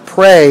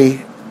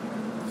pray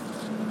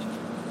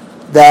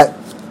that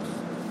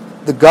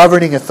the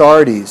governing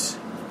authorities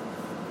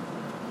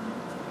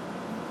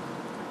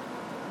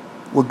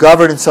will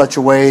govern in such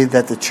a way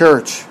that the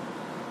church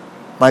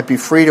might be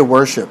free to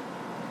worship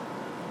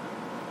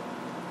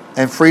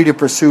and free to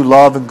pursue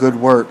love and good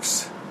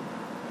works.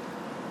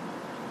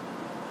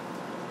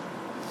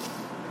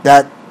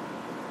 That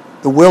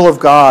the will of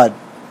God,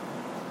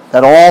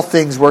 that all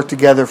things work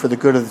together for the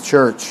good of the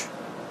church,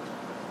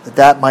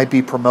 that might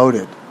be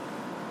promoted.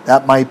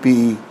 That might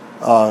be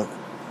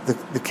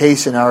the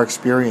case in our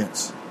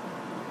experience.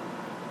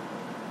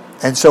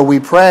 And so we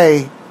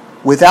pray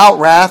without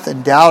wrath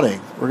and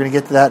doubting. We're going to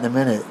get to that in a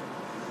minute.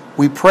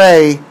 We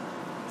pray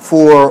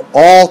for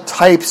all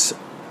types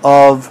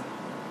of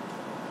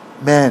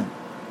men.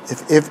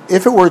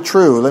 If it were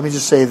true, let me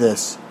just say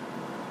this.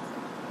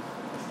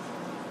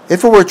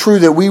 If it were true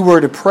that we were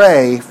to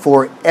pray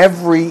for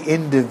every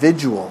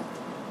individual,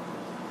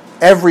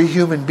 every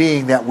human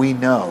being that we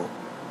know,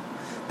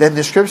 then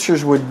the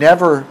Scriptures would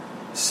never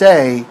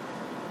say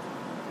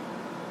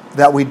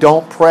that we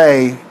don't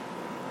pray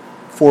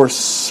for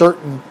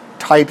certain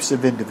types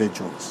of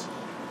individuals.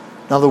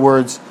 In other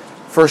words,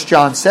 1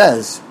 John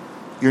says,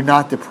 you're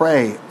not to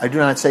pray, I do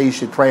not say you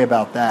should pray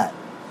about that.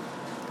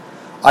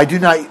 I do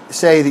not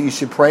say that you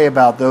should pray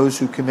about those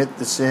who commit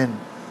the sin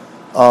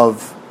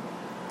of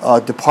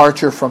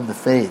departure from the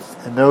faith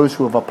and those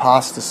who have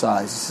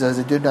apostatized. He says,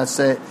 I do not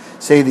say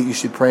that you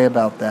should pray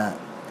about that.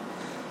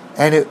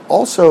 And it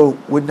also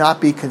would not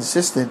be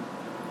consistent.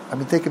 I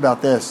mean, think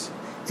about this.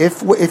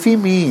 If he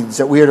means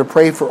that we are to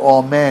pray for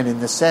all men in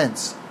the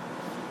sense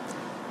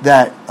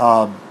that,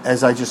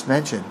 as I just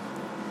mentioned,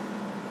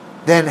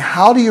 then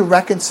how do you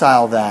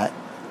reconcile that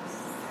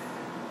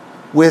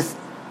with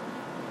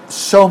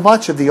so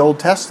much of the Old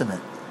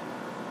Testament,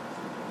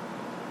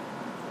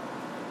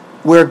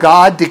 where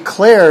God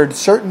declared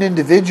certain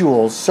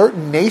individuals,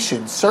 certain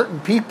nations, certain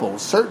people,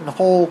 certain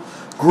whole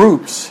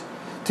groups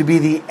to be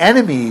the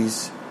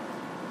enemies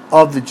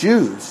of the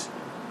Jews?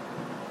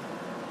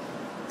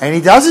 And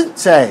he doesn't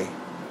say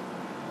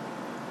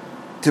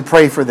to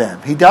pray for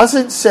them. He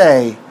doesn't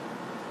say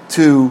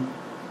to,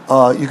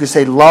 you could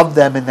say, love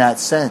them in that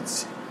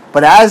sense.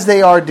 But as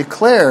they are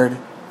declared,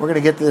 we're going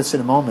to get to this in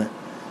a moment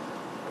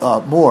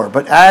more,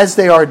 but as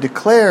they are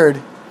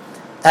declared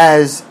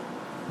as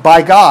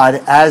by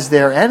God as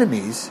their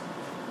enemies,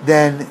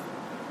 then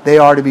they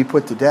are to be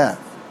put to death.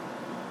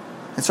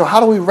 And so how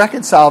do we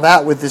reconcile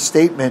that with this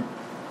statement,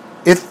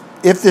 if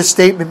this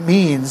statement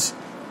means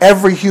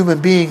every human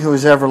being who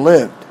has ever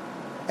lived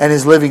and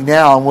is living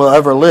now and will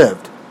ever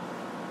live?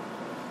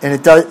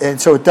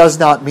 And so it does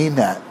not mean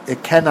that.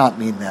 It cannot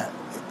mean that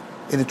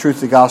in the truth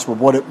of the gospel.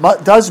 What it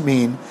does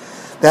mean,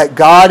 that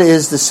God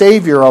is the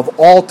Savior of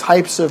all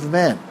types of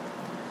men.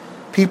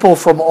 People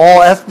from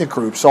all ethnic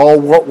groups, all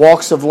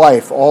walks of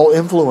life, all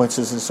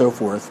influences and so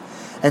forth.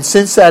 And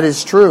since that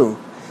is true,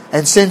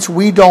 and since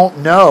we don't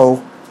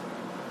know,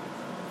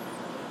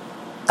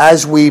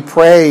 as we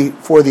pray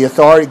for the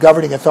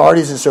governing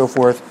authorities and so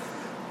forth,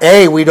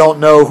 A, we don't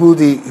know who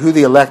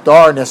the elect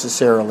are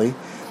necessarily,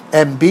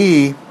 and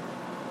B,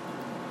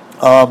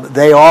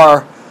 they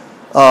are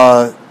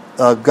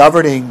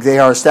governing. They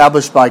are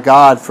established by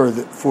God for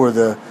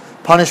the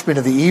punishment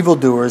of the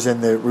evildoers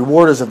and the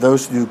rewarders of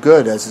those who do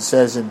good, as it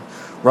says in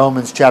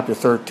Romans chapter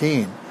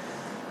 13.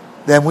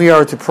 Then we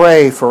are to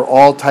pray for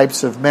all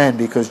types of men,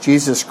 because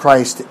Jesus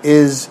Christ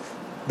is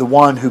the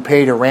one who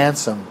paid a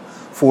ransom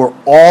for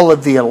all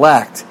of the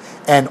elect,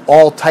 and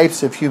all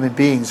types of human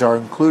beings are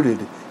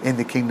included in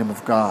the kingdom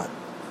of God.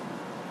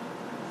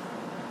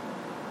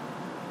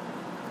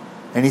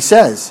 And he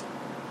says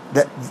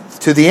that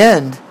to the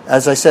end,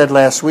 as I said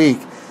last week,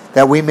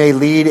 that we may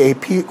lead a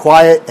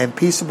quiet and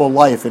peaceable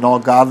life in all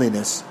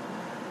godliness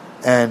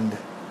and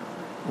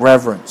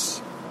reverence.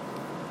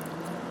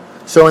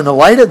 So in the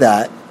light of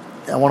that,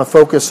 I want to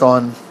focus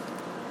on,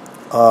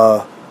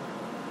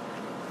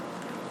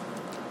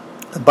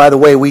 and by the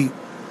way, we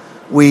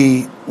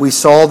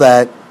saw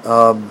that,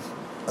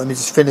 let me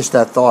just finish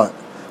that thought.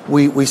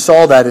 We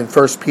saw that in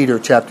 1 Peter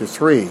chapter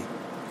 3,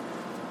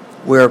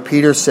 where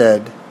Peter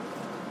said,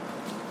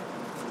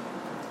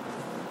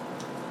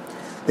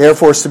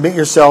 therefore submit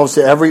yourselves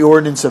to every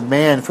ordinance of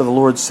man for the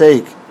Lord's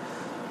sake,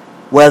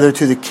 whether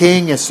to the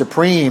king as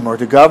supreme, or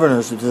to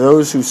governors, or to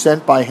those who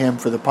sent by him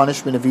for the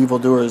punishment of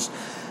evildoers,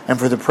 and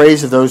for the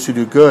praise of those who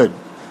do good.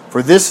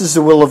 For this is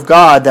the will of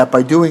God, that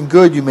by doing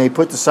good you may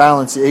put to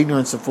silence the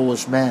ignorance of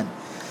foolish men.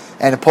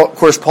 And of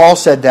course Paul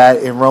said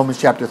that in Romans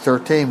chapter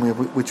 13,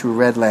 which we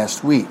read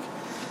last week.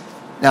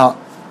 Now,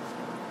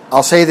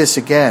 I'll say this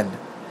again.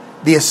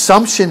 The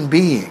assumption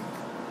being,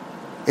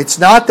 it's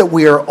not that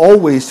we are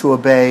always to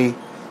obey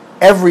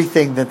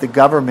everything that the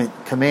government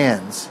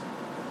commands.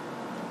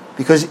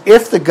 Because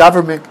if the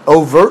government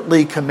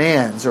overtly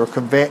commands or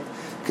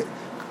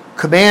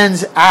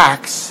commands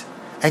acts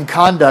and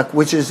conduct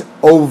which is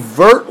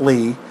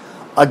overtly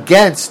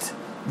against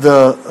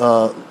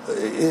the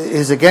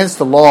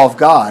law of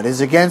God, is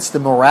against the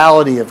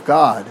morality of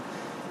God,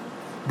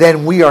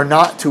 then we are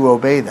not to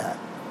obey that.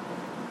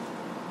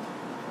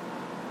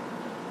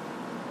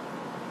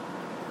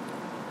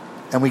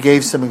 And we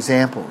gave some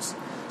examples.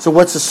 So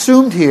what's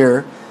assumed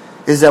here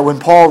is that when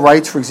Paul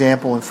writes, for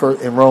example,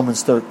 in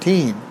Romans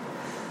 13,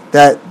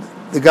 that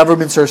the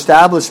governments are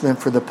establishment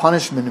for the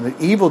punishment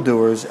of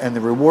evildoers and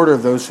the rewarder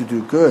of those who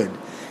do good.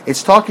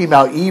 It's talking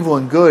about evil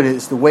and good.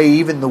 It's the way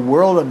even the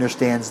world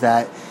understands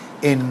that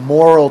in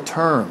moral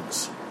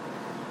terms.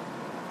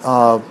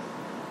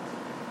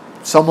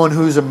 Someone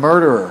who's a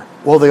murderer,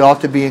 well, they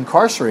ought to be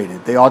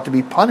incarcerated. They ought to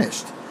be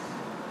punished.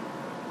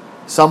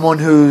 Someone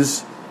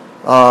who's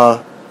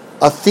a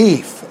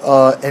thief,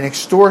 an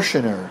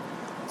extortioner,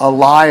 a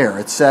liar,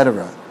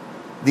 etc.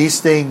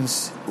 These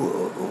things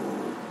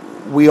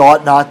we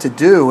ought not to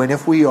do, and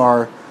if we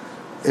are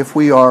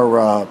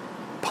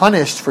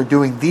punished for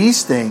doing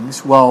these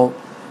things, well,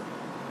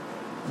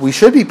 we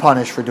should be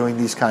punished for doing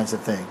these kinds of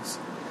things,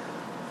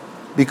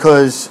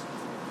 because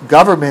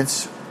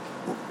governments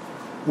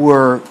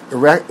were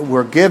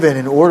given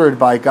and ordered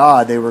by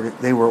God. They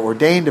were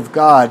ordained of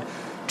God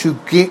to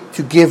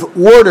give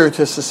order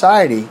to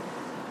society.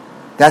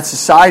 That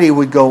society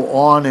would go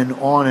on and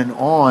on and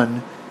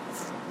on,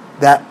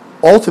 that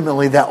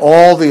ultimately that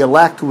all the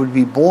elect would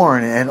be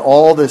born, and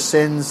all the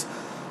sins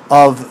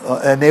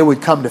and they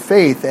would come to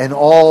faith, and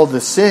all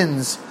the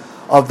sins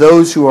of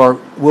those who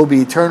will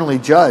be eternally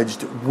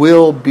judged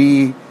will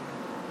be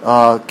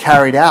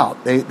carried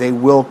out. They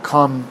will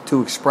come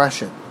to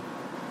expression.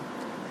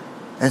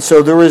 And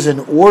so there is an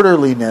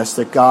orderliness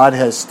that God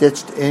has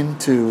stitched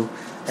into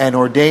and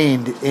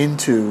ordained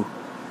into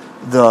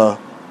the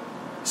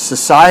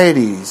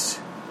societies,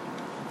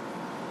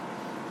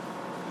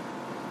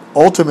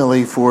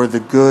 ultimately for the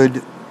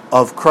good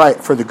of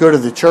Christ, for the good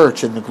of the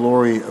church and the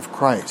glory of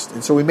Christ.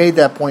 And so we made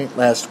that point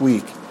last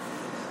week.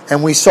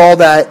 And we saw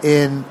that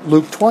in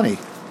Luke 20.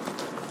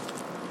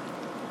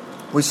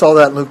 We saw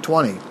that in Luke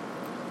 20,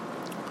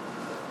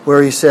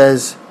 where he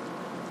says,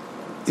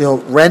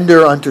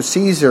 render unto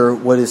Caesar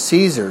what is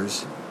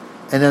Caesar's,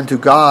 and unto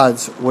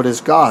God's what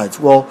is God's.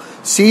 Well,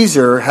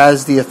 Caesar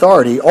has the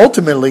authority,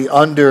 ultimately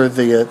under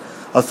the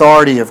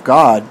authority of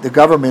God. The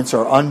governments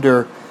are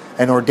under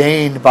and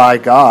ordained by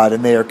God,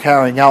 and they are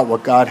carrying out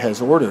what God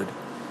has ordered.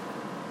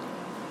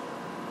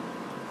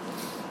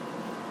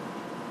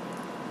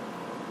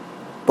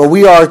 But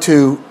we are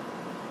to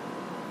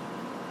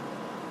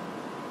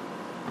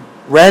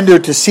render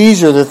to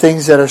Caesar the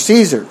things that are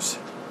Caesar's.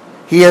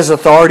 He has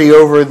authority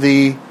over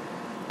the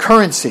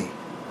currency,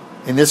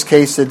 in this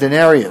case the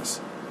denarius.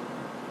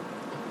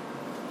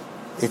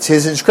 It's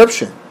his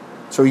inscription,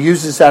 so he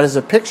uses that as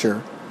a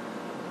picture.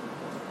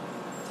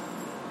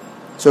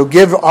 So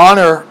give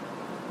honor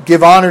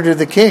to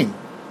the king.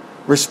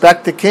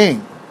 Respect the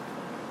king.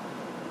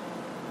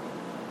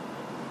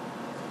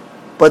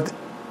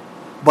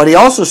 But he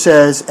also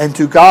says, and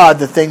to God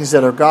the things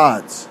that are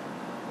God's.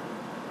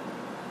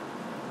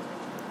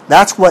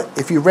 That's what,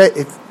 if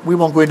we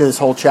won't go into this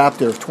whole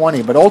chapter of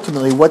 20, but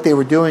ultimately what they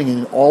were doing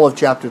in all of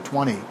chapter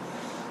 20,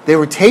 they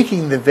were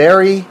taking the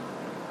very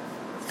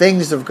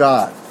things of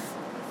God,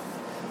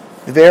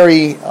 the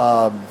very,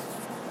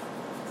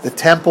 the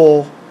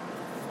temple.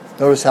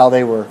 Notice how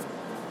they were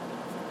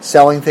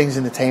selling things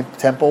in the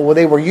temple. Well,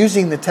 they were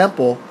using the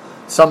temple,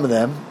 some of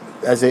them,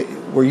 as they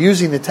were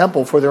using the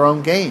temple for their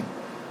own gain.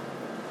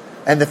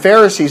 And the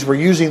Pharisees were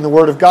using the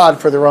Word of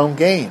God for their own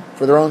gain,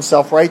 for their own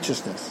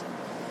self-righteousness.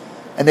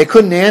 And they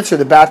couldn't answer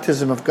the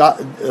baptism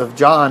of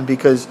John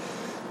because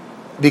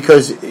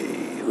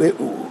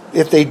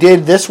if they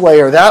did this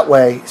way or that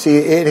way, see,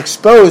 it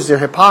exposed their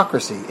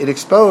hypocrisy. It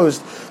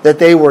exposed that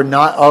they were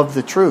not of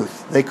the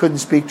truth. They couldn't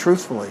speak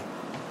truthfully.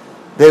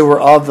 They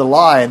were of the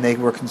lie, and they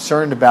were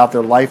concerned about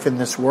their life in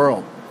this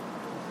world.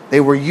 They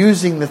were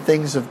using the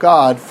things of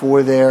God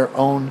for their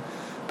own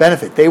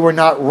benefit. They were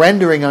not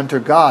rendering unto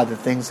God the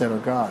things that are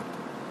God.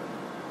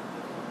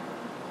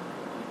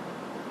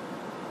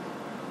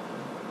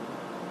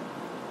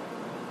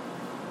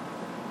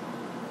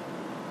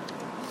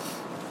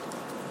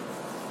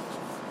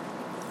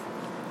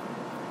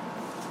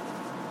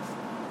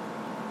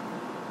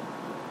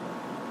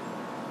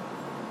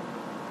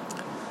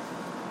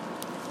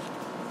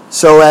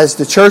 So as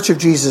the Church of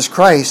Jesus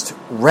Christ,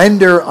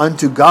 render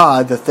unto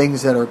God the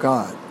things that are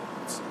God's.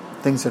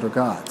 Things that are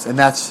God's. And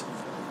that's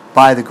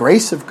by the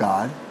grace of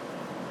God,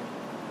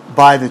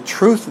 by the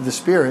truth of the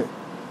Spirit.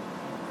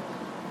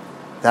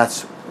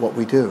 That's what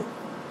we do.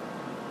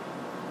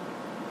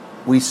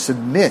 We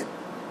submit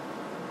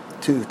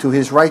to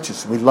His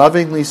righteousness. We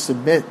lovingly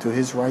submit to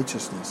His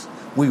righteousness.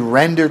 We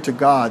render to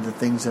God the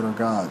things that are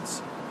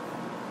God's.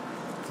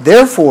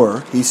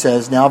 Therefore, he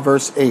says, now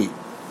verse 8,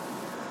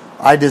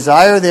 I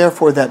desire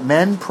therefore that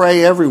men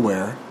pray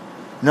everywhere.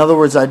 In other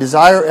words, I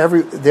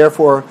desire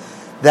therefore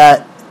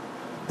that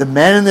the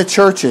men in the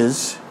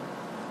churches,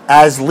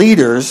 as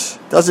leaders,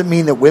 doesn't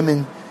mean that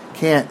women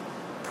can't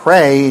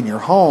pray in your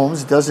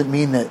homes. It doesn't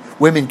mean that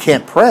women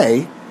can't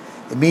pray.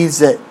 It means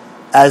that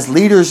as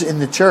leaders in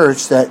the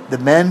church, that the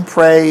men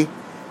pray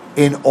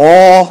in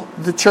all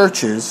the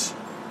churches,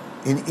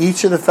 in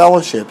each of the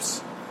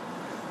fellowships,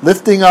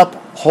 lifting up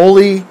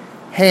holy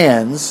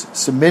hands,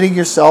 submitting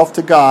yourself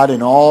to God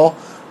in all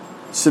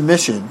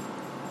submission,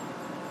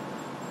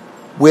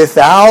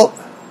 without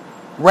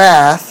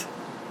wrath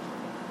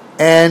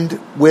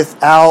and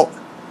without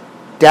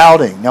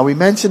doubting. Now, we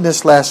mentioned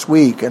this last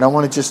week, and I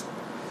want to just,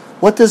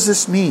 what does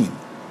this mean?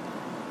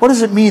 What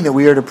does it mean that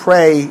we are to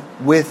pray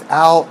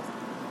without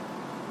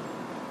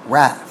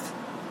wrath?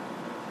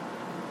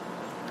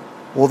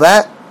 Well,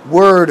 that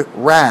word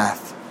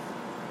wrath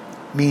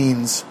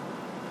means,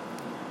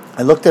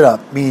 I looked it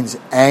up, means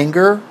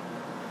anger,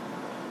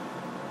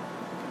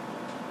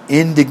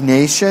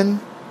 indignation,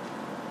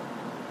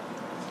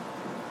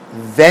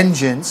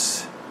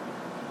 vengeance.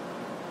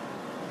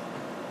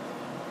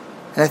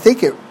 And I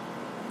think it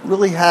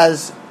really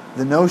has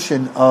the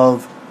notion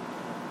of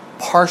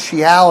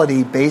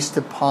partiality based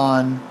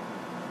upon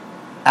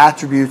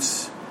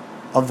attributes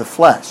of the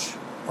flesh,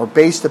 or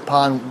based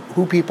upon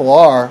who people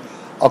are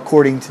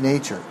according to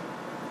nature.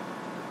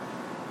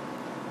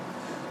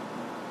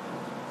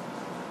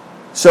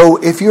 So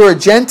if you're a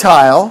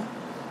Gentile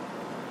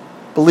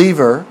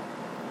believer,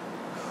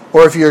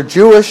 or if you're a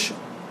Jewish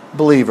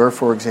believer,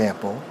 for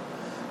example,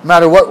 no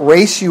matter what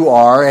race you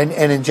are, and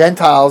in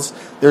Gentiles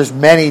there's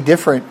many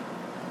different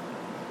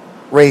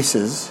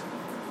races,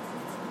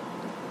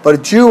 but a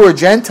Jew or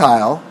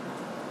Gentile,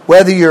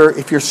 whether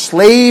if you're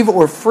slave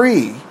or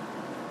free,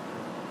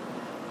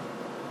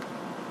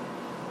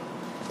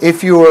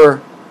 if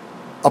you're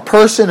a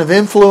person of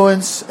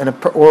influence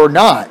or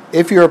not,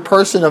 if you're a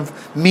person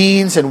of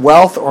means and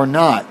wealth or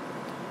not,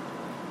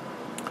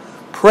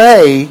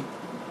 pray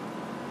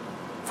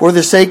for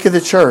the sake of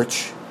the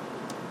church.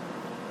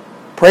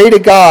 Pray to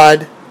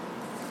God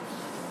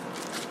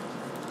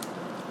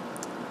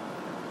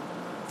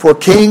for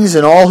kings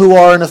and all who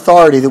are in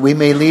authority, that we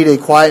may lead a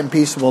quiet and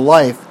peaceable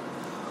life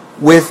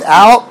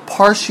without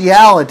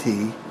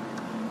partiality. In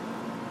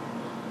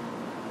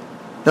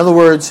other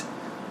words,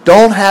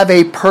 don't have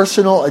a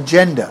personal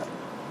agenda.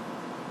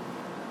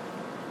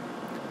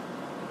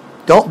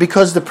 Don't,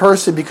 because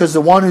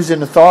the one who's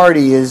in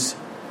authority is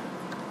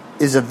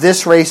of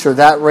this race or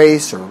that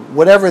race or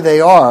whatever they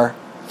are.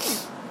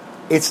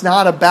 It's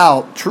not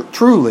about,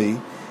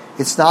 truly,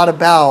 it's not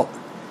about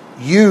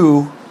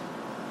you,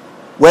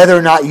 whether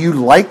or not you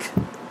like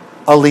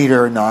a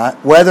leader or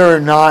not, whether or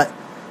not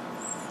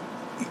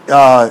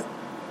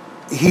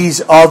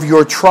he's of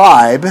your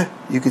tribe,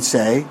 you could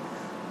say,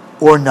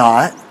 or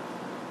not.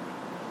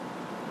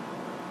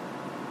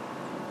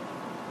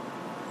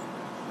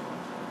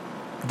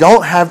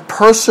 Don't have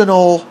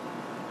personal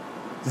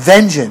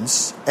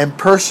vengeance and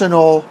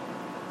personal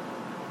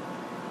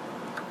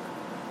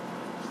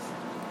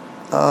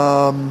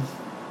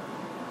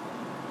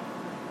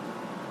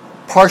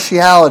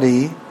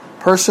partiality,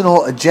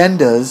 personal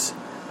agendas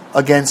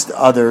against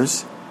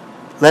others.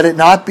 Let it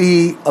not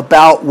be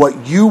about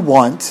what you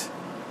want,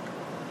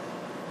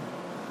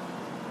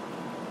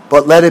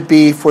 but let it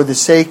be for the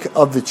sake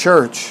of the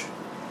church,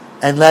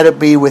 and let it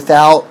be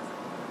without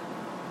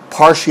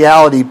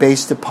partiality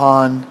based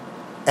upon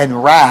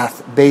and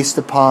wrath based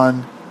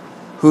upon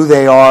who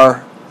they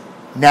are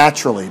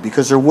naturally,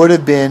 because there would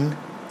have been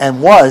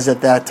and was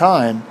at that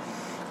time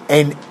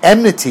an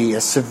enmity,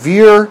 a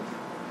severe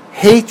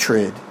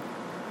hatred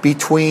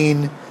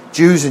between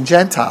Jews and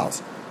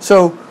Gentiles.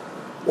 So,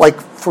 like,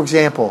 for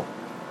example,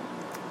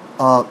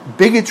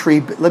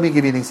 bigotry, let me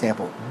give you an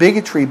example.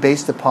 Bigotry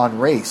based upon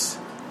race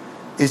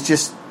is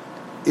just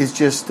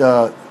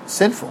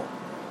sinful.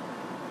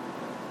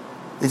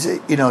 Is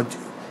it,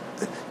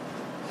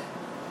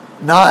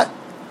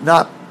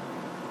 not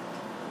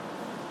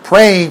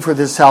praying for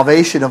the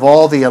salvation of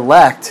all the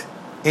elect,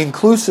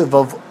 inclusive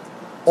of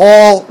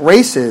all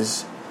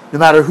races, no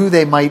matter who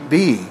they might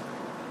be,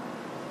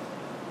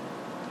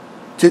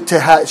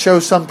 to show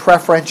some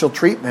preferential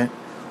treatment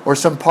or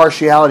some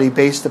partiality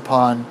based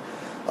upon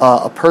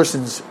a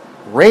person's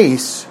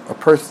race, a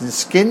person's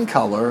skin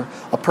color,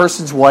 a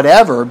person's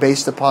whatever,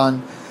 based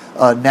upon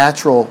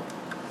natural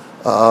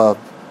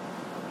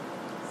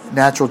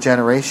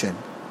generation.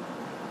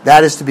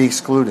 That is to be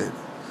excluded.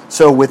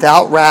 So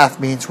without wrath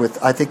means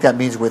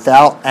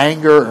without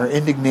anger or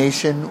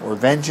indignation or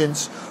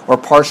vengeance or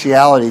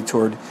partiality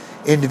toward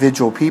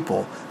individual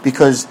people,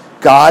 because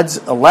God's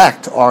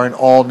elect are in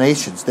all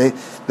nations.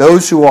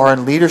 Those who are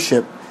in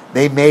leadership,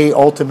 they may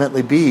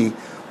ultimately be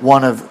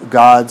one of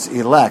God's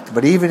elect.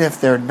 But even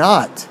if they're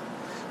not,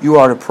 you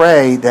are to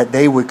pray that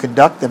they would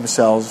conduct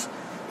themselves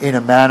in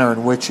a manner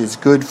in which is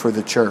good for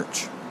the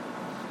church.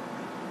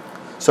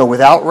 So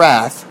without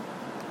wrath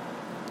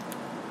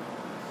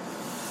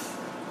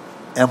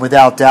and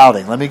without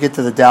doubting. Let me get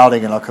to the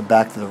doubting and I'll come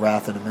back to the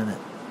wrath in a minute.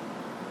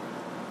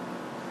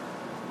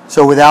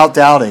 So without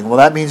doubting. Well,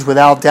 that means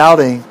without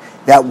doubting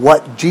that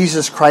what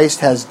Jesus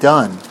Christ has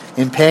done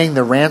in paying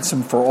the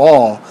ransom for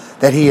all,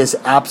 that he has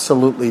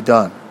absolutely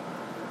done.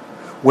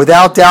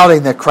 Without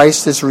doubting that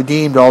Christ has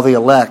redeemed all the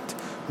elect,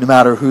 no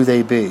matter who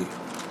they be.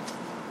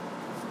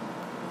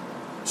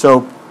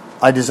 So,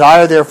 I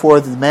desire,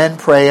 therefore, that the men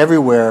pray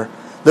everywhere,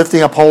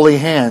 lifting up holy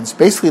hands,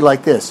 basically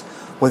like this,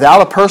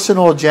 without a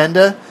personal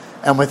agenda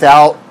and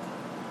without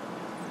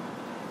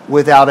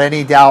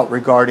any doubt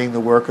regarding the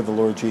work of the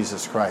Lord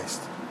Jesus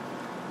Christ.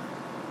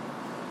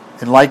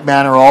 In like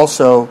manner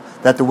also,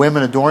 that the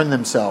women adorn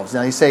themselves.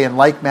 Now you say, in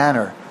like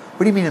manner.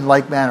 What do you mean in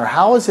like manner?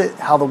 How is it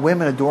how the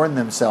women adorn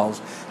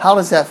themselves? How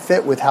does that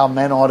fit with how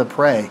men ought to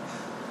pray?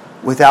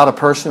 Without a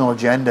personal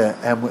agenda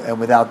and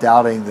without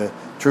doubting the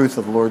truth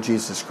of the Lord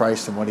Jesus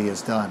Christ and what he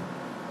has done.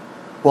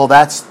 Well,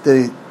 that's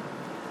the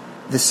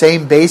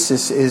same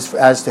basis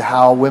as to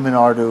how women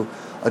are to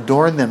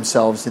adorn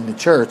themselves in the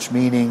church,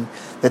 meaning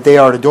that they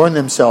are to adorn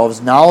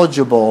themselves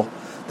knowledgeable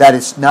that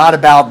it's not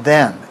about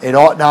them. It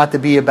ought not to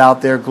be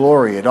about their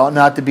glory. It ought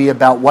not to be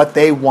about what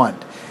they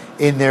want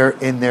in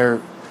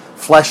their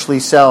fleshly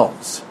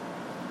selves.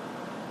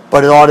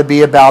 But it ought to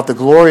be about the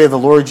glory of the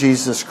Lord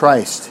Jesus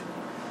Christ.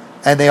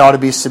 And they ought to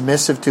be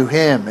submissive to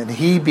him, and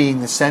he being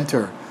the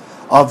center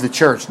of the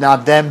church,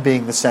 not them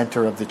being the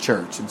center of the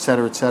church,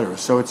 etc., etc.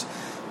 So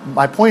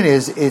my point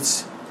is,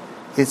 it's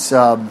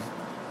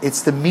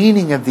the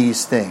meaning of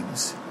these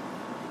things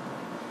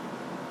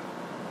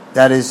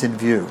that is in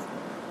view.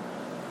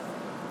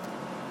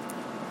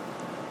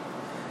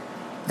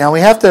 Now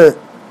we have to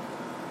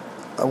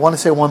I want to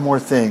say one more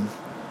thing.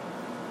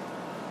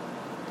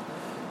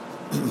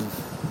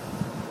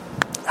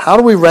 How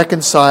do we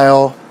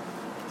reconcile,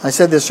 I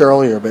said this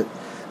earlier, but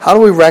how do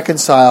we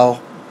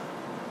reconcile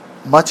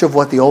much of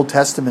what the Old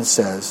Testament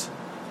says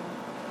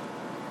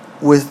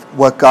with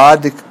what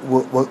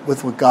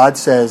God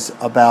says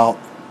about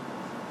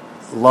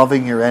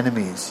loving your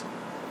enemies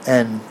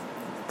and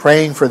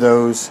praying for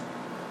those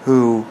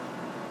who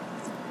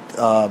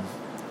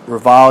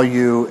revile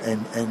you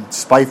and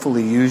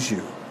spitefully use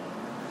you?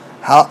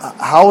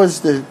 How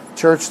is the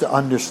church to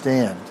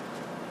understand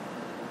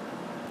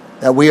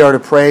that we are to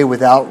pray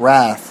without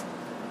wrath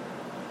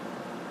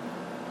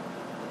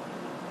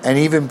and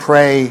even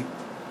pray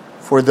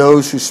for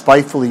those who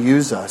spitefully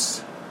use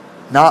us?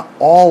 Not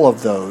all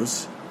of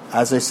those.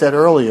 As I said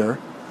earlier,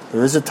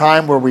 there is a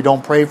time where we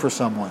don't pray for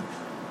someone.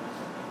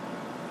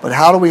 But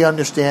how do we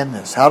understand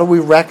this? How do we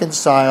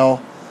reconcile,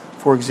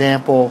 for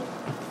example,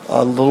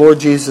 the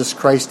Lord Jesus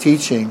Christ's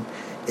teaching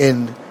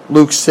in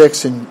Luke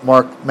 6 and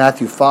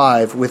Matthew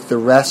 5 with the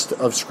rest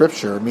of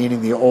Scripture,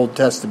 meaning the Old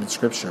Testament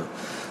Scripture?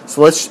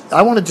 So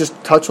I want to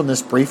just touch on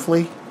this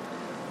briefly,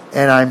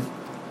 and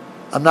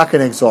I'm not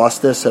going to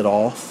exhaust this at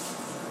all,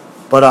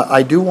 but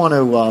I do want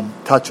to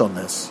touch on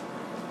this.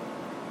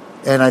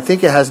 And I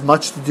think it has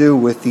much to do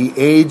with the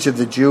age of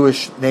the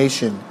Jewish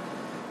nation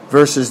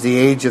versus the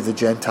age of the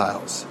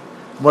Gentiles.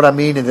 What I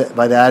mean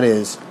by that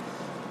is,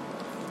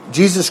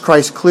 Jesus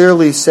Christ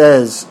clearly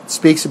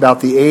speaks about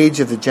the age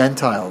of the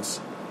Gentiles,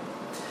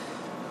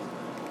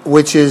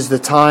 which is the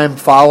time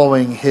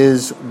following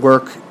his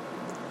work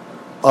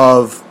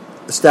of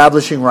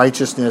establishing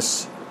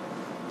righteousness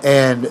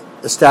and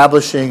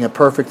establishing a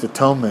perfect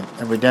atonement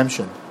and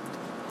redemption.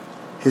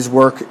 His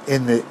work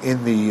in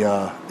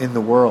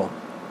the world.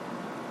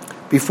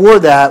 Before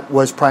that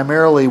was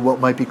primarily what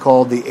might be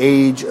called the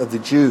age of the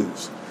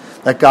Jews,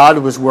 that God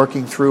was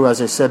working through,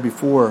 as I said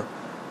before,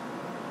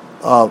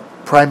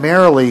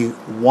 primarily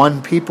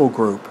one people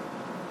group.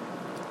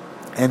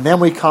 And then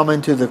we come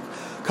into the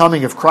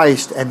coming of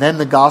Christ, and then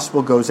the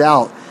gospel goes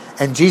out,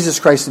 and Jesus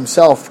Christ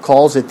himself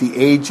calls it the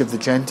age of the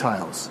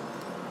Gentiles.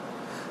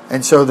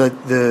 And so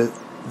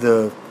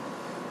the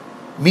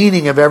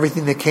meaning of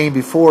everything that came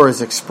before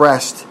is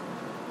expressed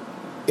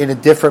in a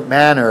different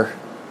manner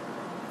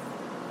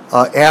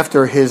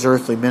after his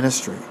earthly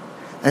ministry.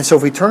 And so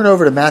if we turn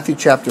over to Matthew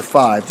chapter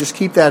 5, just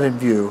keep that in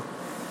view.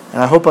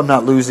 And I hope I'm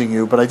not losing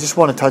you, but I just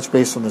want to touch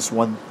base on this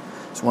one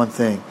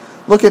thing.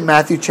 Look at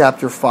Matthew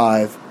chapter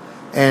 5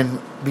 and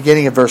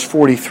beginning at verse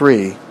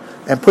 43.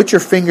 And put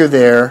your finger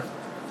there,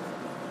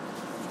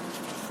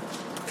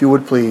 if you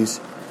would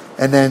please.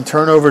 And then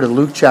turn over to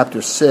Luke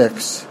chapter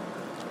 6,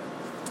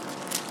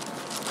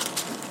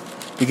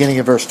 beginning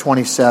at verse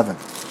 27.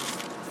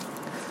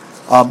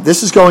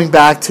 This is going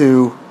back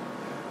to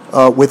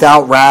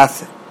without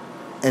wrath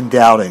and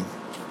doubting.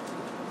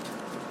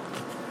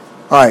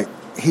 All right.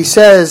 He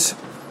says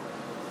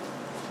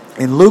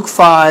in Luke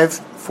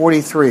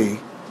 5:43,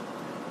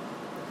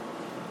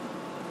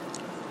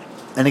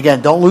 and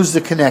again, don't lose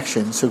the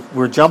connection. So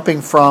we're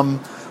jumping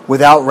from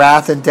without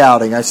wrath and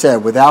doubting. I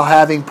said without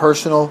having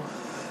personal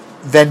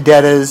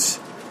vendettas,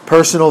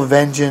 personal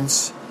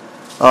vengeance,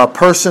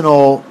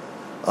 personal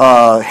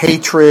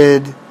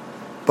hatred,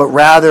 but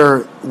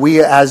rather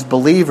we as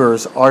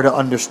believers are to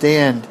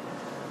understand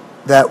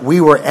that we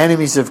were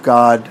enemies of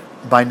God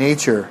by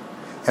nature.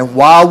 And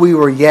while we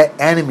were yet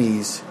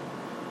enemies,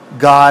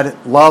 God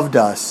loved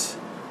us.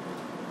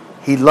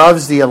 He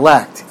loves the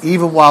elect,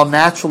 even while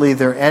naturally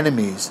they're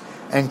enemies.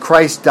 And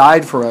Christ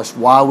died for us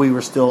while we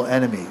were still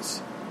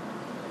enemies.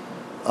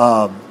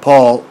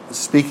 Paul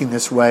speaking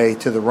this way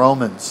to the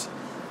Romans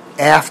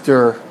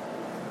after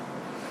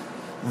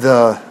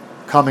the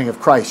coming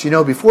of Christ. You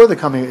know, before the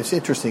coming, it's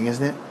interesting,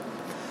 isn't it?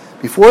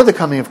 Before the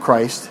coming of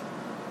Christ,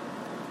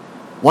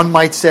 one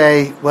might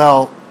say,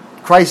 well,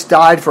 Christ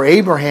died for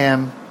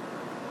Abraham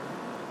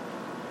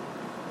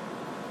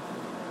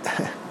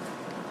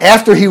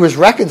after he was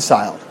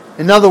reconciled.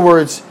 In other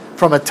words,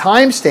 from a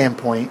time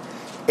standpoint,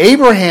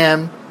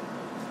 Abraham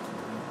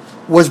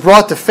was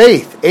brought to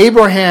faith.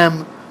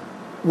 Abraham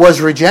was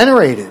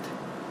regenerated.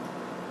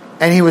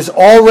 And he was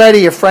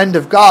already a friend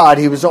of God.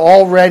 He was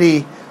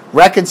already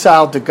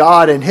reconciled to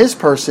God in his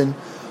person,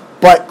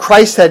 but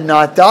Christ had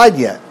not died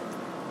yet.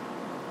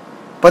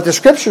 But the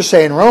scriptures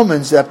say in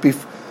Romans that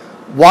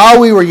while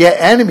we were yet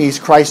enemies,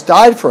 Christ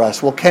died for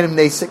us. Well, can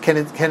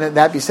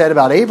that be said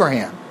about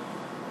Abraham?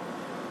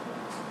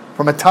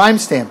 From a time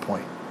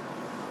standpoint?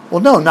 Well,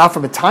 no, not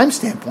from a time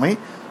standpoint.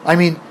 I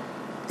mean,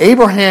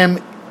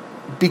 Abraham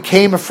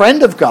became a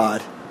friend of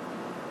God,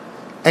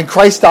 and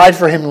Christ died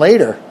for him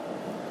later.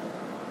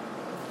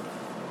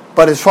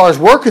 But as far as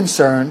we're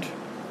concerned,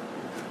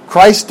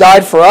 Christ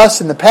died for us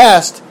in the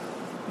past.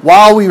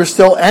 While we were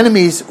still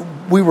enemies,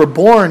 we were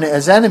born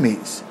as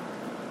enemies.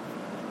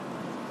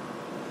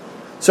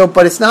 So,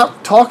 but it's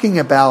not talking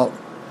about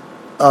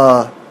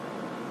a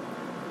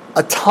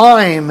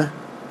time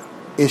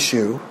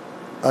issue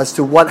as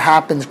to what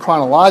happens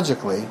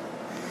chronologically.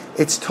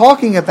 It's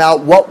talking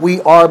about what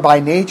we are by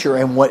nature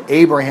and what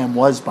Abraham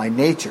was by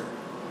nature.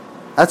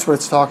 That's what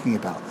it's talking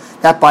about.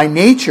 That by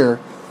nature,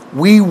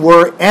 we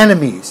were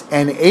enemies,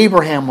 and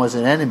Abraham was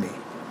an enemy.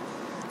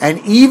 And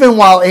even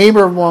while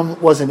Abraham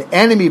was an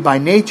enemy by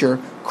nature,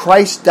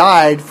 Christ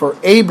died for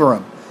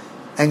Abram.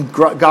 And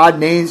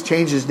God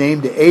changed his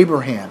name to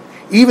Abraham.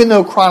 Even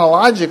though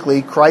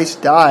chronologically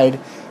Christ died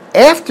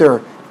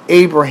after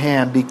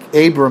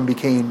Abram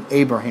became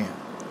Abraham.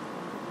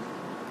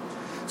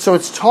 So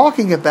it's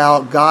talking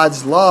about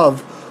God's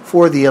love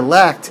for the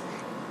elect,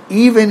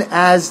 even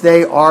as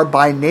they are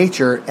by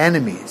nature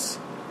enemies.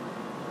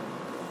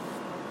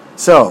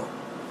 So,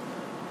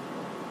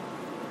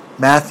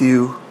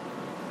 Matthew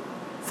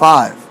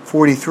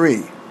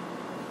 5:43.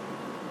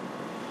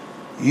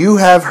 You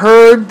have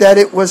heard that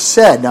it was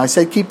said. Now I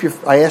said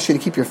I asked you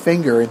to keep your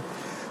finger in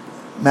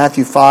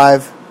Matthew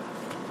 5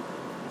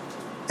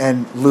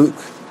 and Luke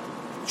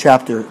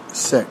chapter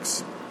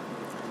 6.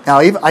 Now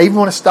I even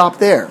want to stop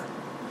there.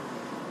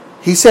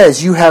 He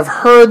says, you have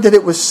heard that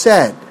it was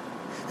said.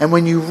 And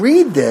when you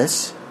read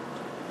this,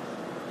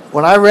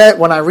 when I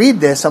read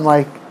this, I'm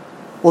like,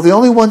 well, the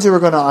only ones who are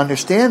going to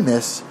understand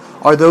this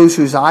are those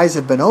whose eyes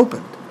have been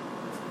opened.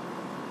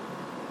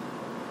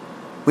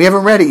 We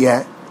haven't read it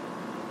yet,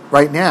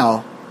 right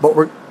now, but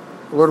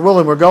Lord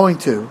willing, we're going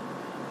to.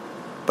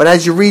 But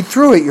as you read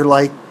through it, you're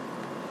like,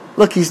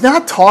 look, he's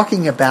not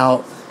talking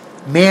about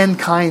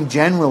mankind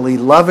generally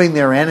loving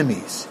their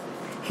enemies.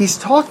 He's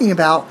talking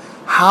about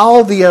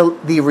how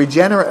the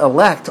regenerate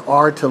elect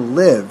are to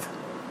live.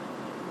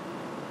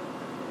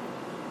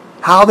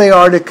 How they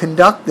are to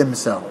conduct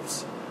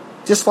themselves.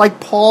 Just like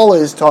Paul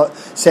is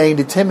saying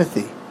to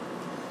Timothy,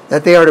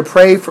 that they are to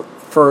pray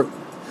for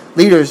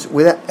leaders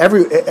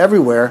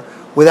everywhere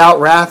without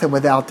wrath and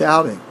without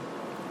doubting.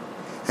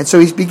 And so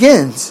he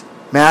begins,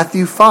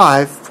 Matthew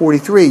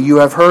 5:43, you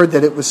have heard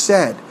that it was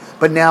said.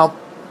 But now,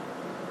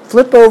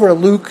 flip over to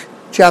Luke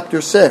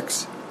chapter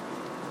 6.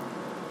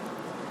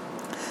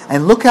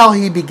 And look how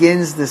he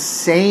begins the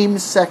same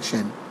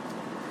section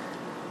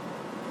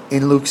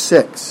in Luke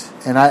 6.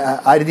 And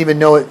I didn't even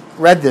know it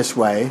read this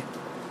way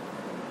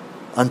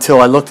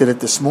until I looked at it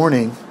this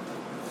morning.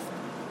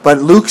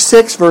 But Luke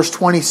 6 verse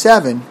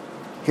 27,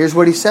 here's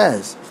what he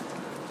says.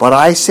 But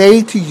I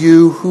say to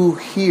you who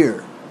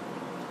hear.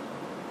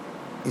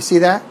 You see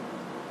that?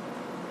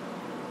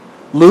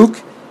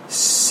 Luke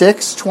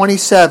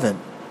 6:27.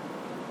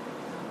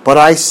 But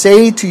I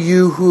say to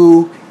you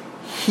who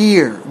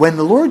hear. When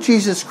the Lord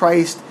Jesus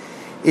Christ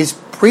is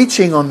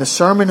preaching on the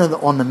Sermon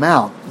on the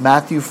Mount,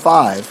 Matthew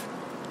 5,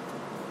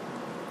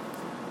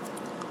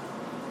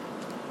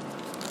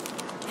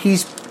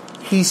 he's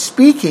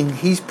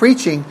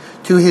preaching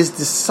to his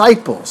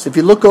disciples. If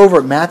you look over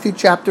at Matthew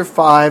chapter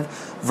 5,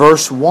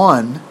 verse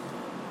 1,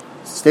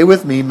 stay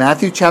with me,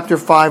 Matthew chapter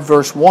 5,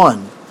 verse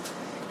 1.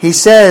 He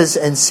says,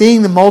 and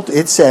seeing the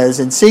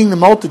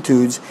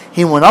multitudes,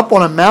 he went up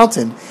on a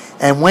mountain,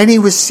 and when he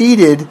was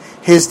seated,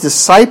 his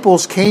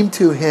disciples came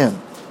to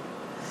him.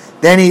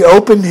 Then he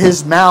opened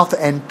his mouth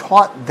and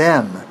taught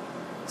them,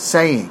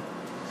 saying.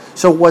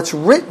 So what's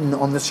written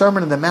on the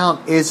Sermon on the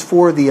Mount is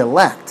for the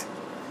elect,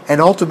 and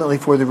ultimately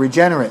for the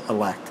regenerate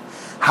elect.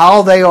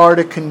 How they are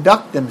to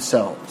conduct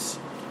themselves.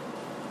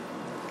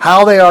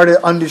 How they are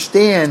to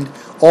understand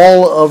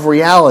all of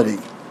reality.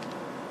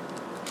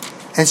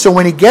 And so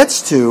when he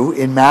gets to,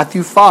 in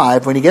Matthew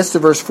 5, when he gets to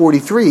verse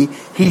 43,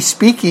 he's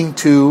speaking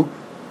to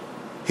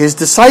his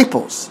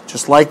disciples,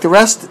 just like the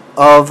rest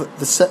of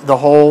the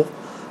whole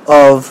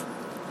of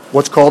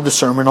what's called the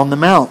Sermon on the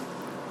Mount.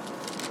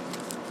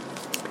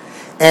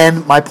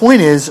 And my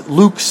point is,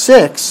 Luke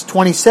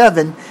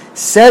 6:27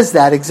 says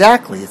that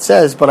exactly. It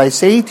says, but I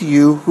say to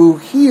you who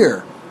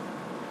hear.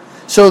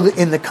 So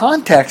in the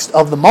context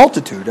of the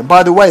multitude, and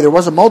by the way, there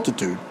was a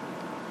multitude,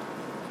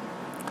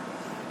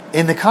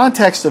 in the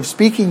context of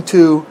speaking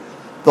to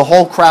the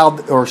whole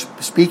crowd, or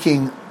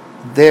speaking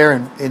there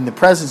in the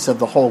presence of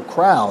the whole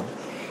crowd,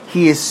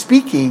 he is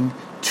speaking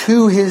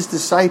to his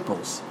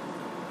disciples.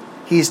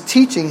 He is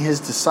teaching his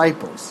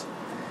disciples.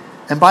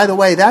 And by the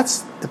way,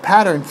 that's the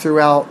pattern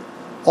throughout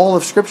all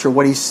of Scripture.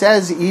 What he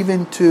says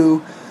even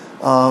to,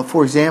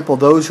 for example,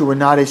 those who were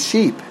not his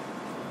sheep.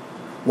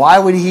 Why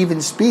would he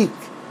even speak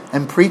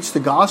and preach the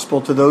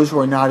gospel to those who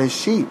are not his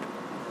sheep?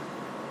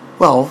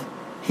 Well,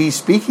 he's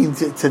speaking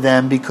to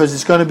them because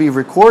it's going to be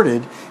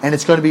recorded, and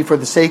it's going to be for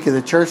the sake of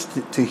the church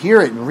to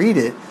hear it and read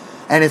it,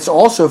 and it's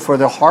also for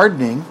the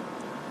hardening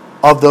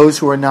of those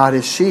who are not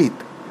his sheep.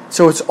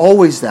 So it's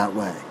always that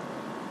way.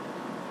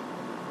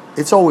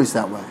 It's always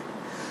that way.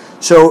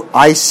 So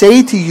I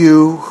say to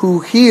you who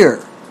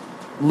hear,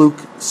 Luke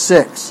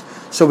 6.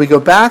 So we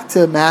go back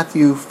to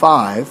Matthew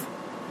 5,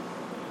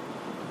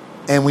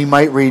 and we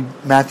might read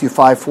Matthew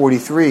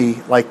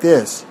 5:43 like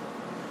this.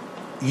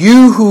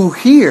 You who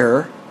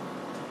hear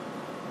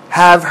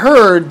have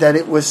heard that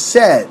it was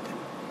said.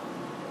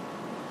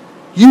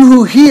 You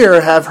who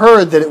hear have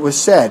heard that it was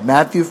said.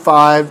 Matthew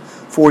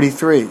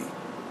 5:43.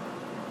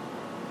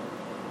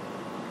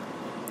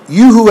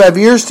 You who have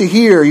ears to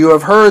hear, you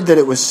have heard that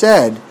it was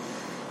said,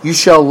 you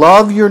shall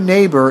love your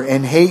neighbor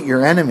and hate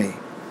your enemy.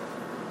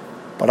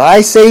 But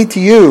I say to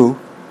you,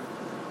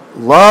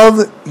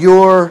 Love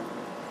your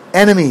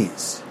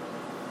enemies.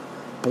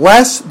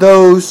 Bless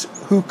those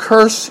who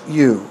curse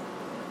you.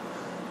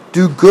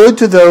 Do good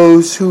to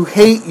those who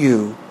hate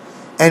you,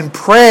 and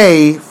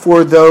pray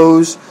for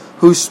those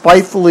who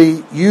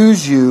spitefully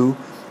use you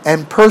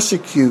and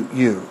persecute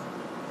you,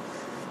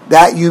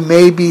 that you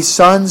may be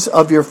sons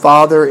of your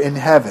Father in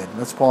heaven.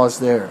 Let's pause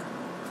there.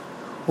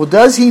 Well,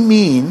 does he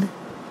mean,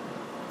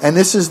 and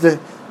this is the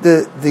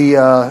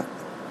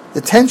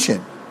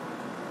tension,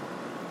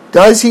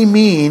 does he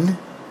mean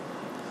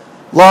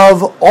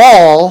love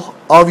all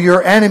of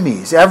your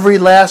enemies, every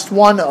last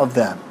one of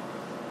them?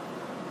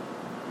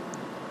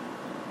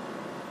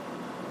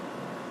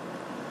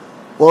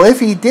 Well,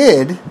 if he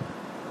did,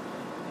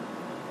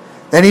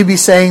 then he'd be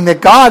saying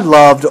that God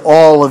loved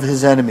all of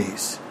his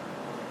enemies.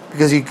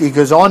 Because he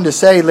goes on to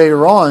say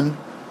later on,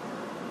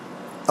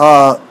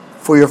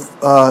 for your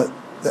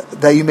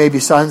that you may be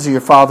sons of your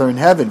Father in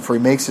heaven, for he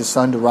makes his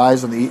sun to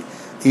rise on the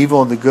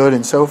evil and the good,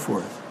 and so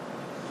forth.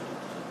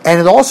 And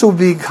it also would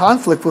be in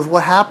conflict with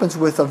what happens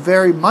with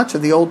very much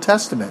of the Old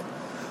Testament,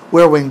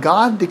 where when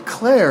God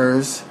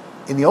declares,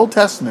 in the Old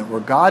Testament,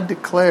 where God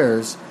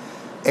declares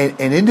an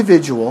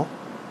individual,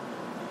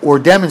 or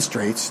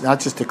demonstrates, not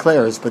just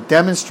declares, but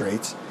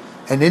demonstrates,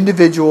 an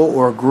individual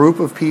or a group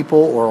of people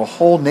or a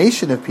whole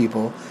nation of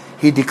people,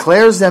 he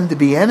declares them to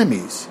be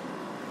enemies,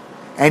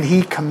 and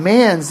he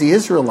commands the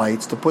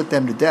Israelites to put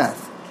them to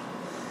death,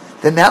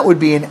 then that would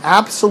be an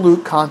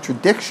absolute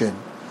contradiction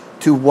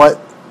to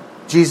what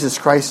Jesus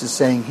Christ is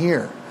saying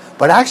here.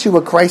 But actually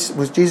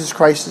what Jesus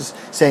Christ is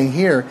saying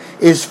here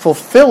is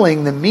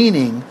fulfilling the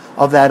meaning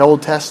of that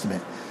Old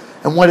Testament.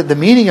 And what the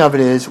meaning of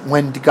it is,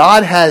 when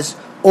God has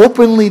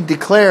openly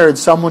declared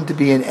someone to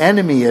be an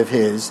enemy of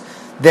his,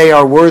 they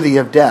are worthy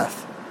of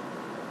death.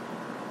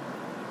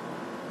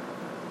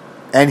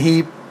 And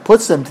he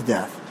puts them to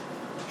death.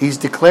 He's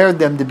declared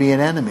them to be an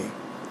enemy.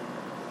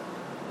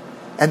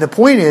 And the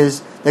point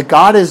is that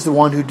God is the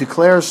one who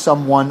declares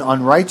someone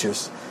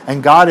unrighteous,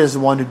 and God is the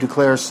one who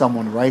declares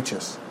someone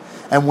righteous.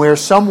 And where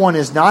someone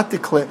is not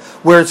declared,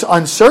 where it's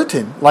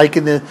uncertain, like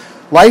in the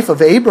life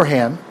of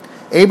Abraham,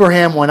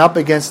 Abraham went up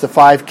against the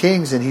 5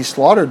 kings and he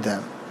slaughtered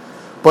them.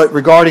 But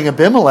regarding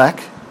Abimelech,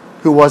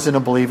 who wasn't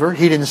a believer,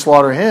 he didn't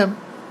slaughter him.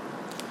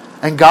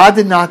 And God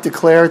did not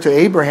declare to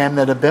Abraham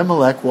that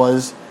Abimelech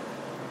was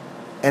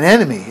an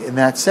enemy in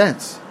that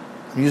sense.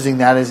 I'm using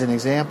that as an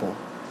example.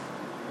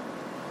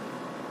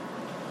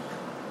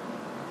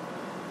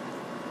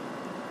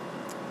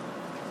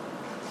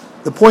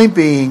 The point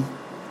being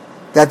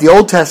that the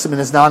Old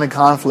Testament is not in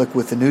conflict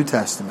with the New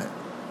Testament.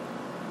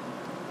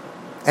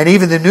 And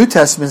even the New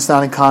Testament is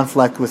not in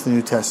conflict with the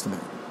New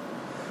Testament.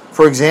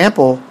 For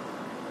example,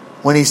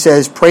 when he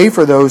says, pray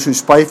for those who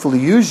spitefully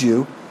use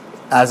you,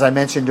 as I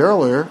mentioned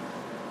earlier,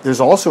 there's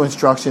also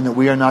instruction that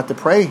we are not to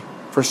pray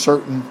for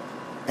certain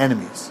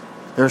enemies.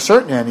 There are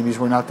certain enemies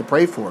we're not to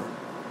pray for.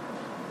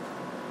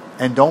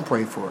 And don't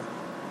pray for.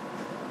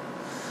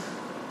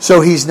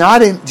 So he's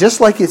not in, just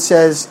like it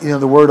says,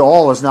 the word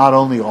all is not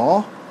only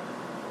all.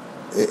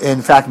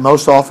 In fact,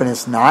 most often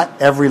it's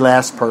not every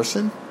last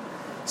person.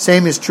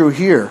 Same is true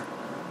here.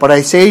 But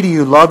I say to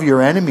you, love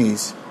your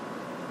enemies.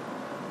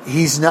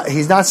 He's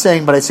not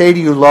saying, but I say to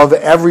you, love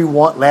every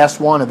one, last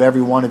one of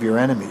every one of your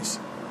enemies.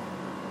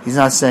 He's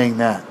not saying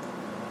that.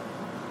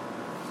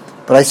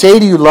 But I say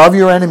to you, love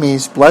your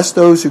enemies, bless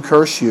those who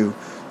curse you,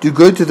 do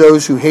good to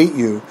those who hate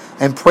you,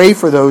 and pray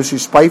for those who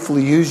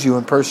spitefully use you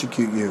and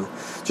persecute you.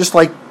 Just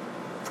like,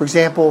 for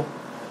example,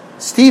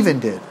 Stephen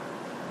did.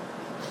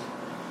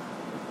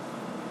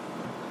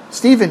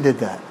 Stephen did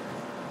that.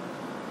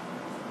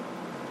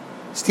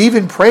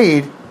 Stephen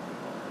prayed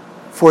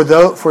for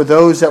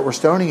those that were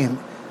stoning him.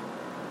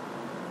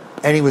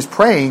 And he was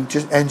praying,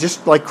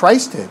 just like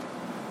Christ did.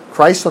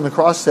 Christ on the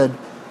cross said,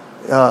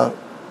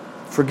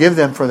 forgive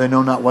them, for they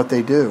know not what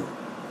they do.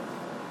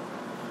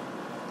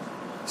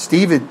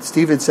 Stephen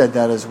said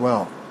that as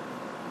well.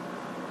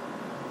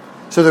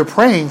 So they're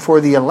praying for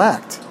the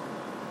elect.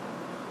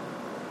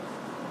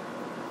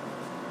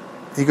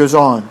 He goes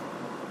on,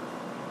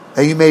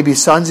 that you may be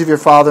sons of your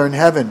Father in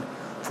heaven,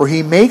 for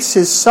he makes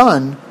his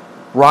sun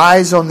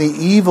rise on the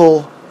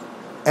evil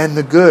and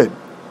the good.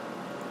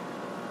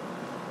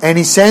 And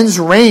he sends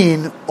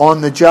rain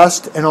on the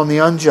just and on the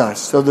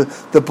unjust. So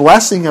the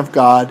blessing of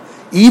God,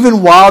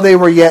 even while they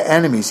were yet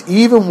enemies,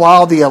 even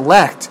while the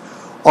elect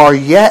are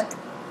yet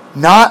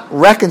not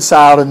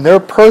reconciled in their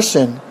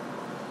person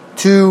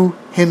to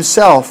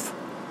himself,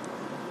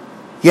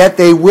 yet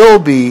they will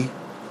be.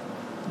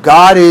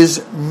 God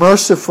is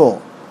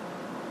merciful.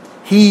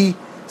 He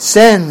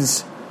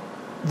sends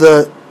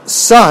the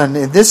sun,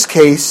 in this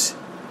case,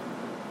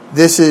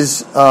 this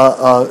is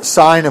a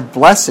sign of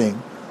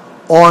blessing,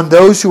 on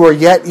those who are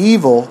yet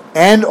evil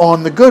and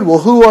on the good. Well,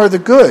 who are the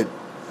good?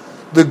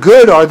 The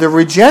good are the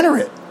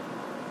regenerate.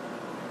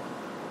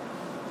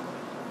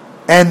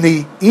 And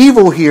the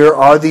evil here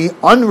are the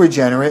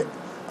unregenerate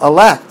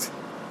elect.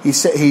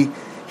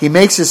 He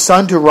makes his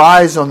sun to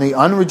rise on the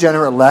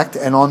unregenerate elect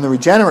and on the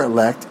regenerate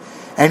elect,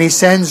 and he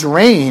sends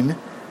rain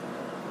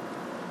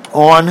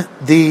on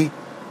the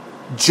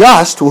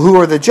just. Well, who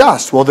are the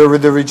just? Well, they were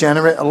the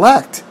regenerate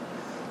elect.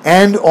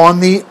 And on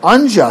the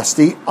unjust,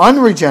 the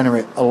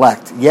unregenerate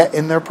elect, yet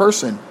in their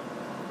person.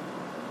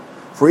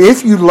 For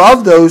if you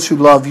love those who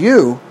love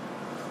you,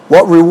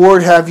 what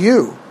reward have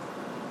you?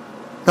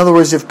 In other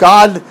words, if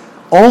God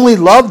only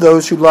loved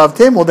those who loved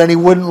him, well, then he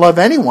wouldn't love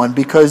anyone,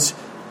 because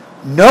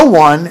no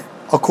one,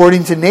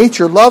 according to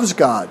nature, loves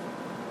God.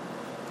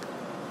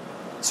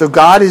 So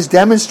God is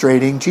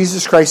demonstrating,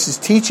 Jesus Christ is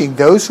teaching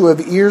those who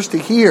have ears to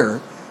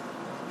hear,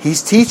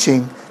 he's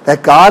teaching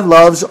that God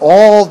loves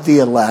all the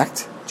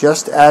elect,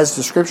 just as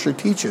the Scripture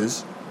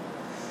teaches,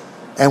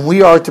 and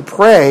we are to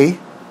pray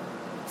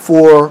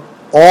for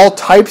all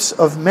types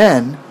of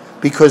men,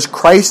 because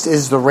Christ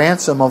is the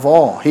ransom of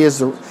all. He is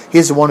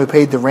the one who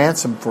paid the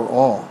ransom for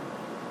all.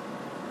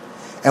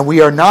 And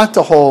we are not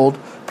to hold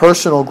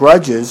personal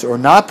grudges, or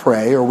not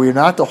pray, or we are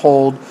not to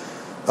hold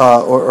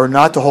or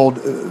not to hold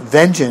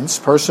vengeance,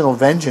 personal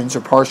vengeance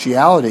or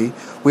partiality.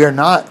 We are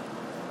not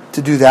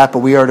to do that, but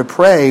we are to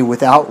pray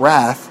without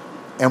wrath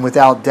and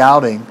without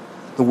doubting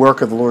the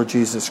work of the Lord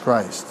Jesus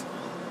Christ.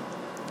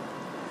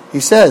 He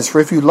says, for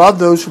if you love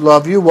those who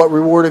love you, what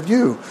reward have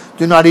you?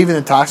 Do not even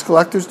the tax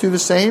collectors do the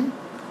same?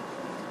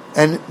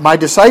 And my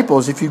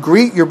disciples, if you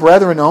greet your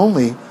brethren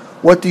only,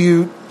 what do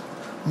you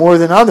more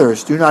than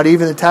others? Do not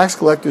even the tax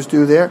collectors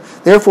do there?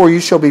 Therefore you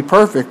shall be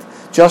perfect,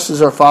 just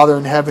as our Father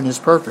in heaven is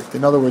perfect.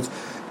 In other words,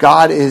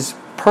 God is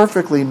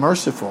perfectly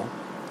merciful,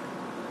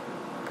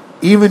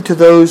 even to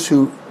those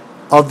who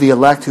of the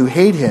elect who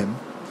hate him.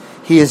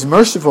 He is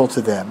merciful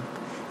to them,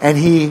 and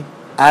he,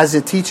 as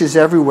it teaches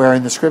everywhere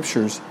in the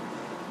Scriptures,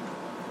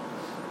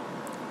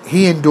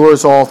 he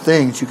endures all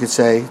things, you could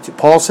say.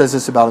 Paul says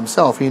this about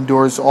himself. He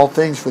endures all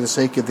things for the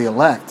sake of the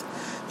elect.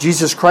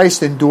 Jesus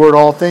Christ endured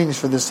all things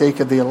for the sake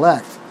of the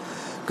elect.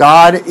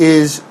 God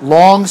is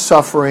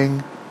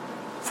long-suffering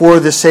for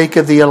the sake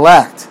of the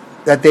elect,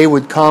 that they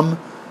would come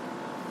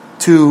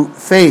to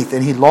faith.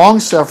 And he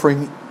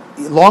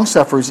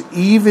long-suffers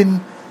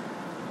even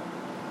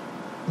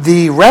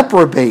the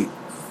reprobate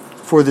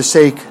for the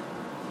sake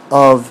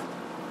of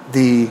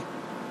the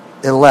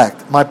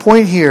elect. My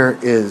point here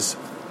is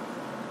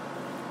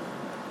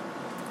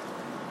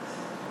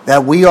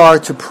that we are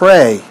to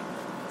pray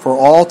for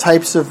all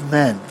types of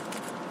men,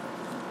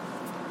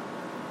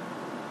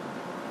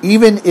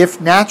 even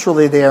if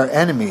naturally they are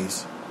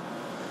enemies.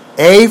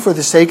 A, for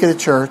the sake of the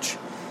church,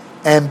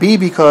 and B,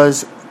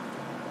 because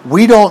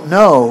we don't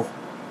know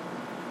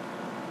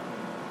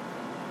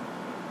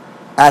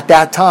at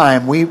that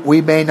time,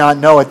 we may not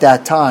know at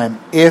that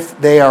time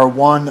if they are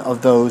one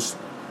of those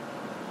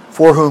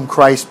for whom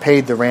Christ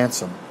paid the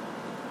ransom.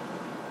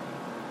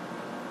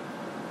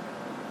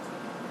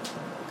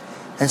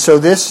 And so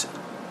Matthew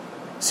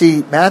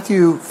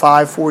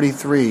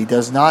 5:43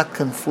 does not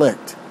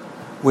conflict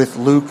with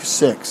Luke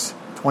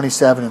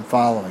 6:27 and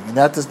following. And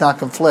that does not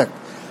conflict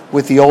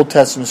with the Old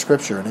Testament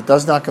Scripture. And it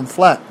does not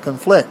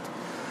conflict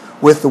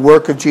with the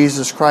work of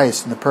Jesus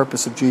Christ and the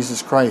purpose of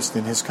Jesus Christ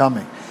in his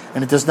coming.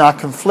 And it does not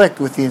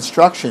conflict with the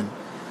instruction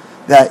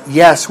that,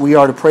 yes, we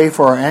are to pray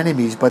for our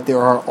enemies, but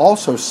there are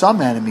also some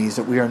enemies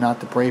that we are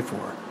not to pray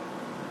for.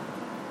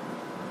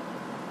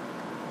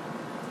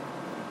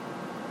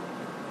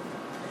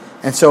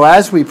 And so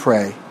as we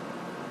pray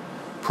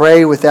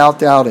without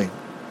doubting,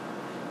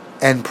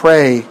 and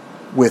pray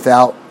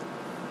without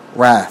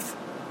wrath,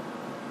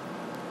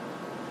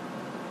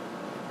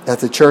 that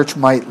the church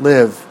might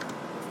live,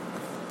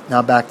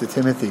 now back to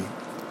Timothy,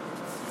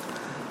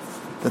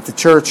 that the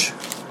church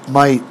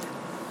might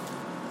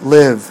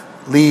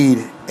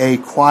lead a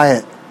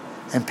quiet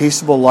and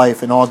peaceable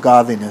life in all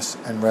godliness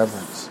and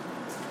reverence.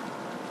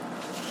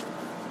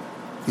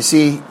 You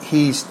see,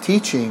 he's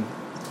teaching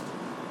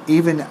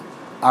even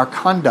our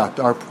conduct,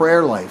 our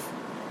prayer life,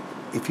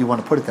 if you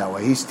want to put it that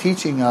way. He's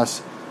teaching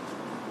us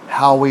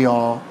how we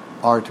all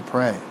are to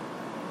pray.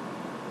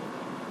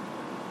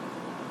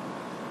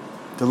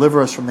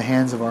 Deliver us from the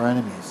hands of our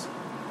enemies.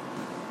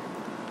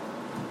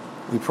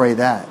 We pray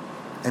that.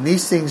 And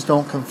these things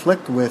don't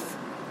conflict with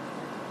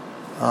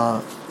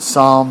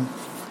Psalm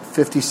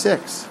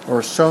 56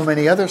 or so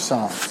many other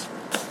psalms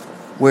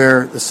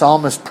where the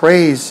psalmist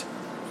prays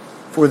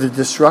for the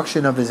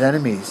destruction of his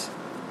enemies.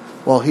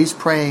 Well, he's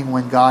praying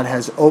when God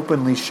has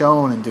openly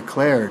shown and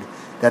declared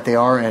that they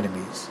are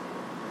enemies.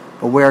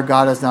 But where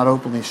God has not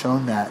openly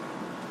shown that,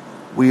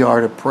 we are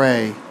to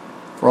pray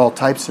for all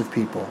types of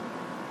people,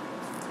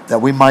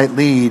 that we might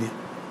lead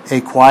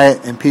a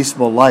quiet and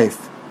peaceable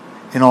life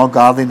in all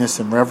godliness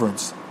and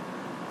reverence,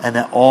 and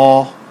that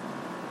all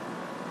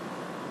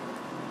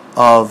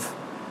of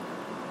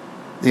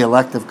the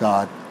elect of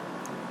God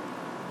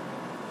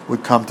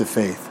would come to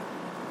faith.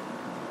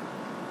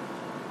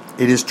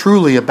 It is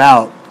truly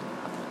about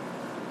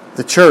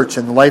the church,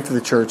 and the life of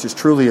the church is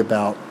truly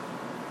about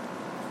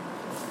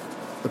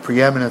the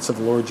preeminence of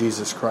the Lord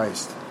Jesus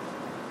Christ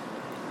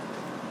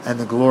and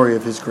the glory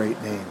of his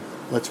great name.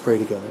 Let's pray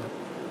together.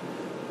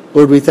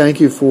 Lord, we thank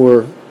you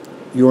for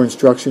your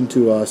instruction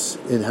to us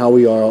in how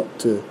we are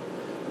to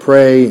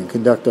pray and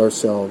conduct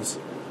ourselves.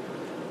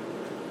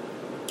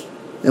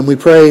 And we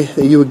pray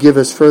that you would give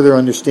us further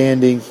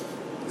understanding,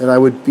 that I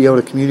would be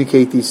able to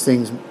communicate these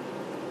things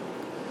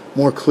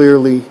more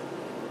clearly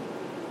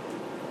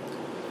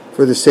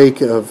for the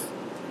sake of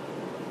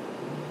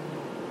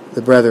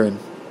the brethren.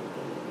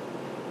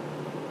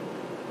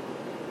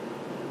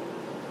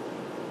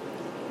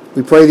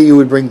 We pray that you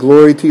would bring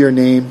glory to your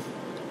name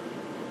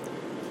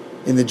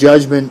in the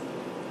judgment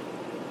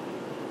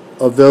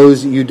of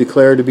those that you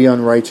declare to be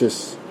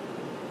unrighteous,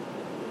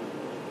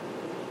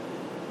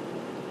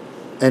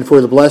 and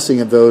for the blessing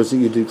of those that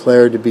you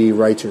declare to be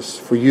righteous.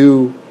 For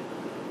you,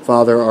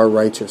 Father, are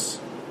righteous.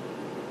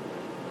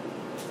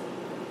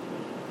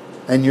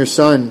 And your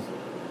Son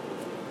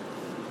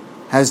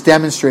has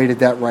demonstrated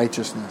that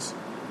righteousness.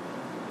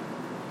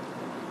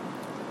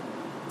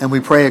 And we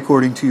pray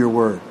according to your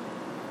word.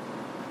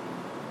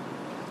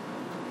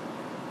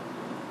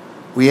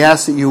 We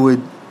ask that you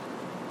would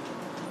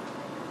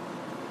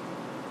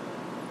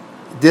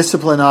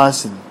discipline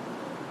us and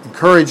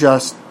encourage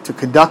us to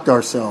conduct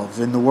ourselves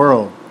in the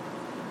world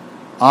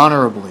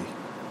honorably,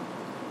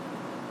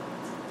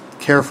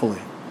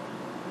 carefully,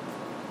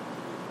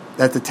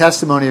 that the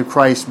testimony of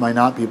Christ may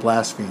not be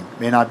blasphemed.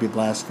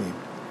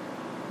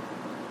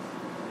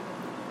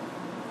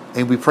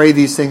 And we pray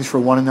these things for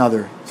one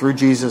another through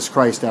Jesus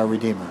Christ, our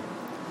Redeemer.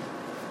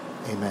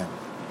 Amen.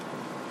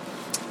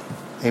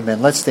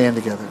 Amen. Let's stand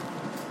together.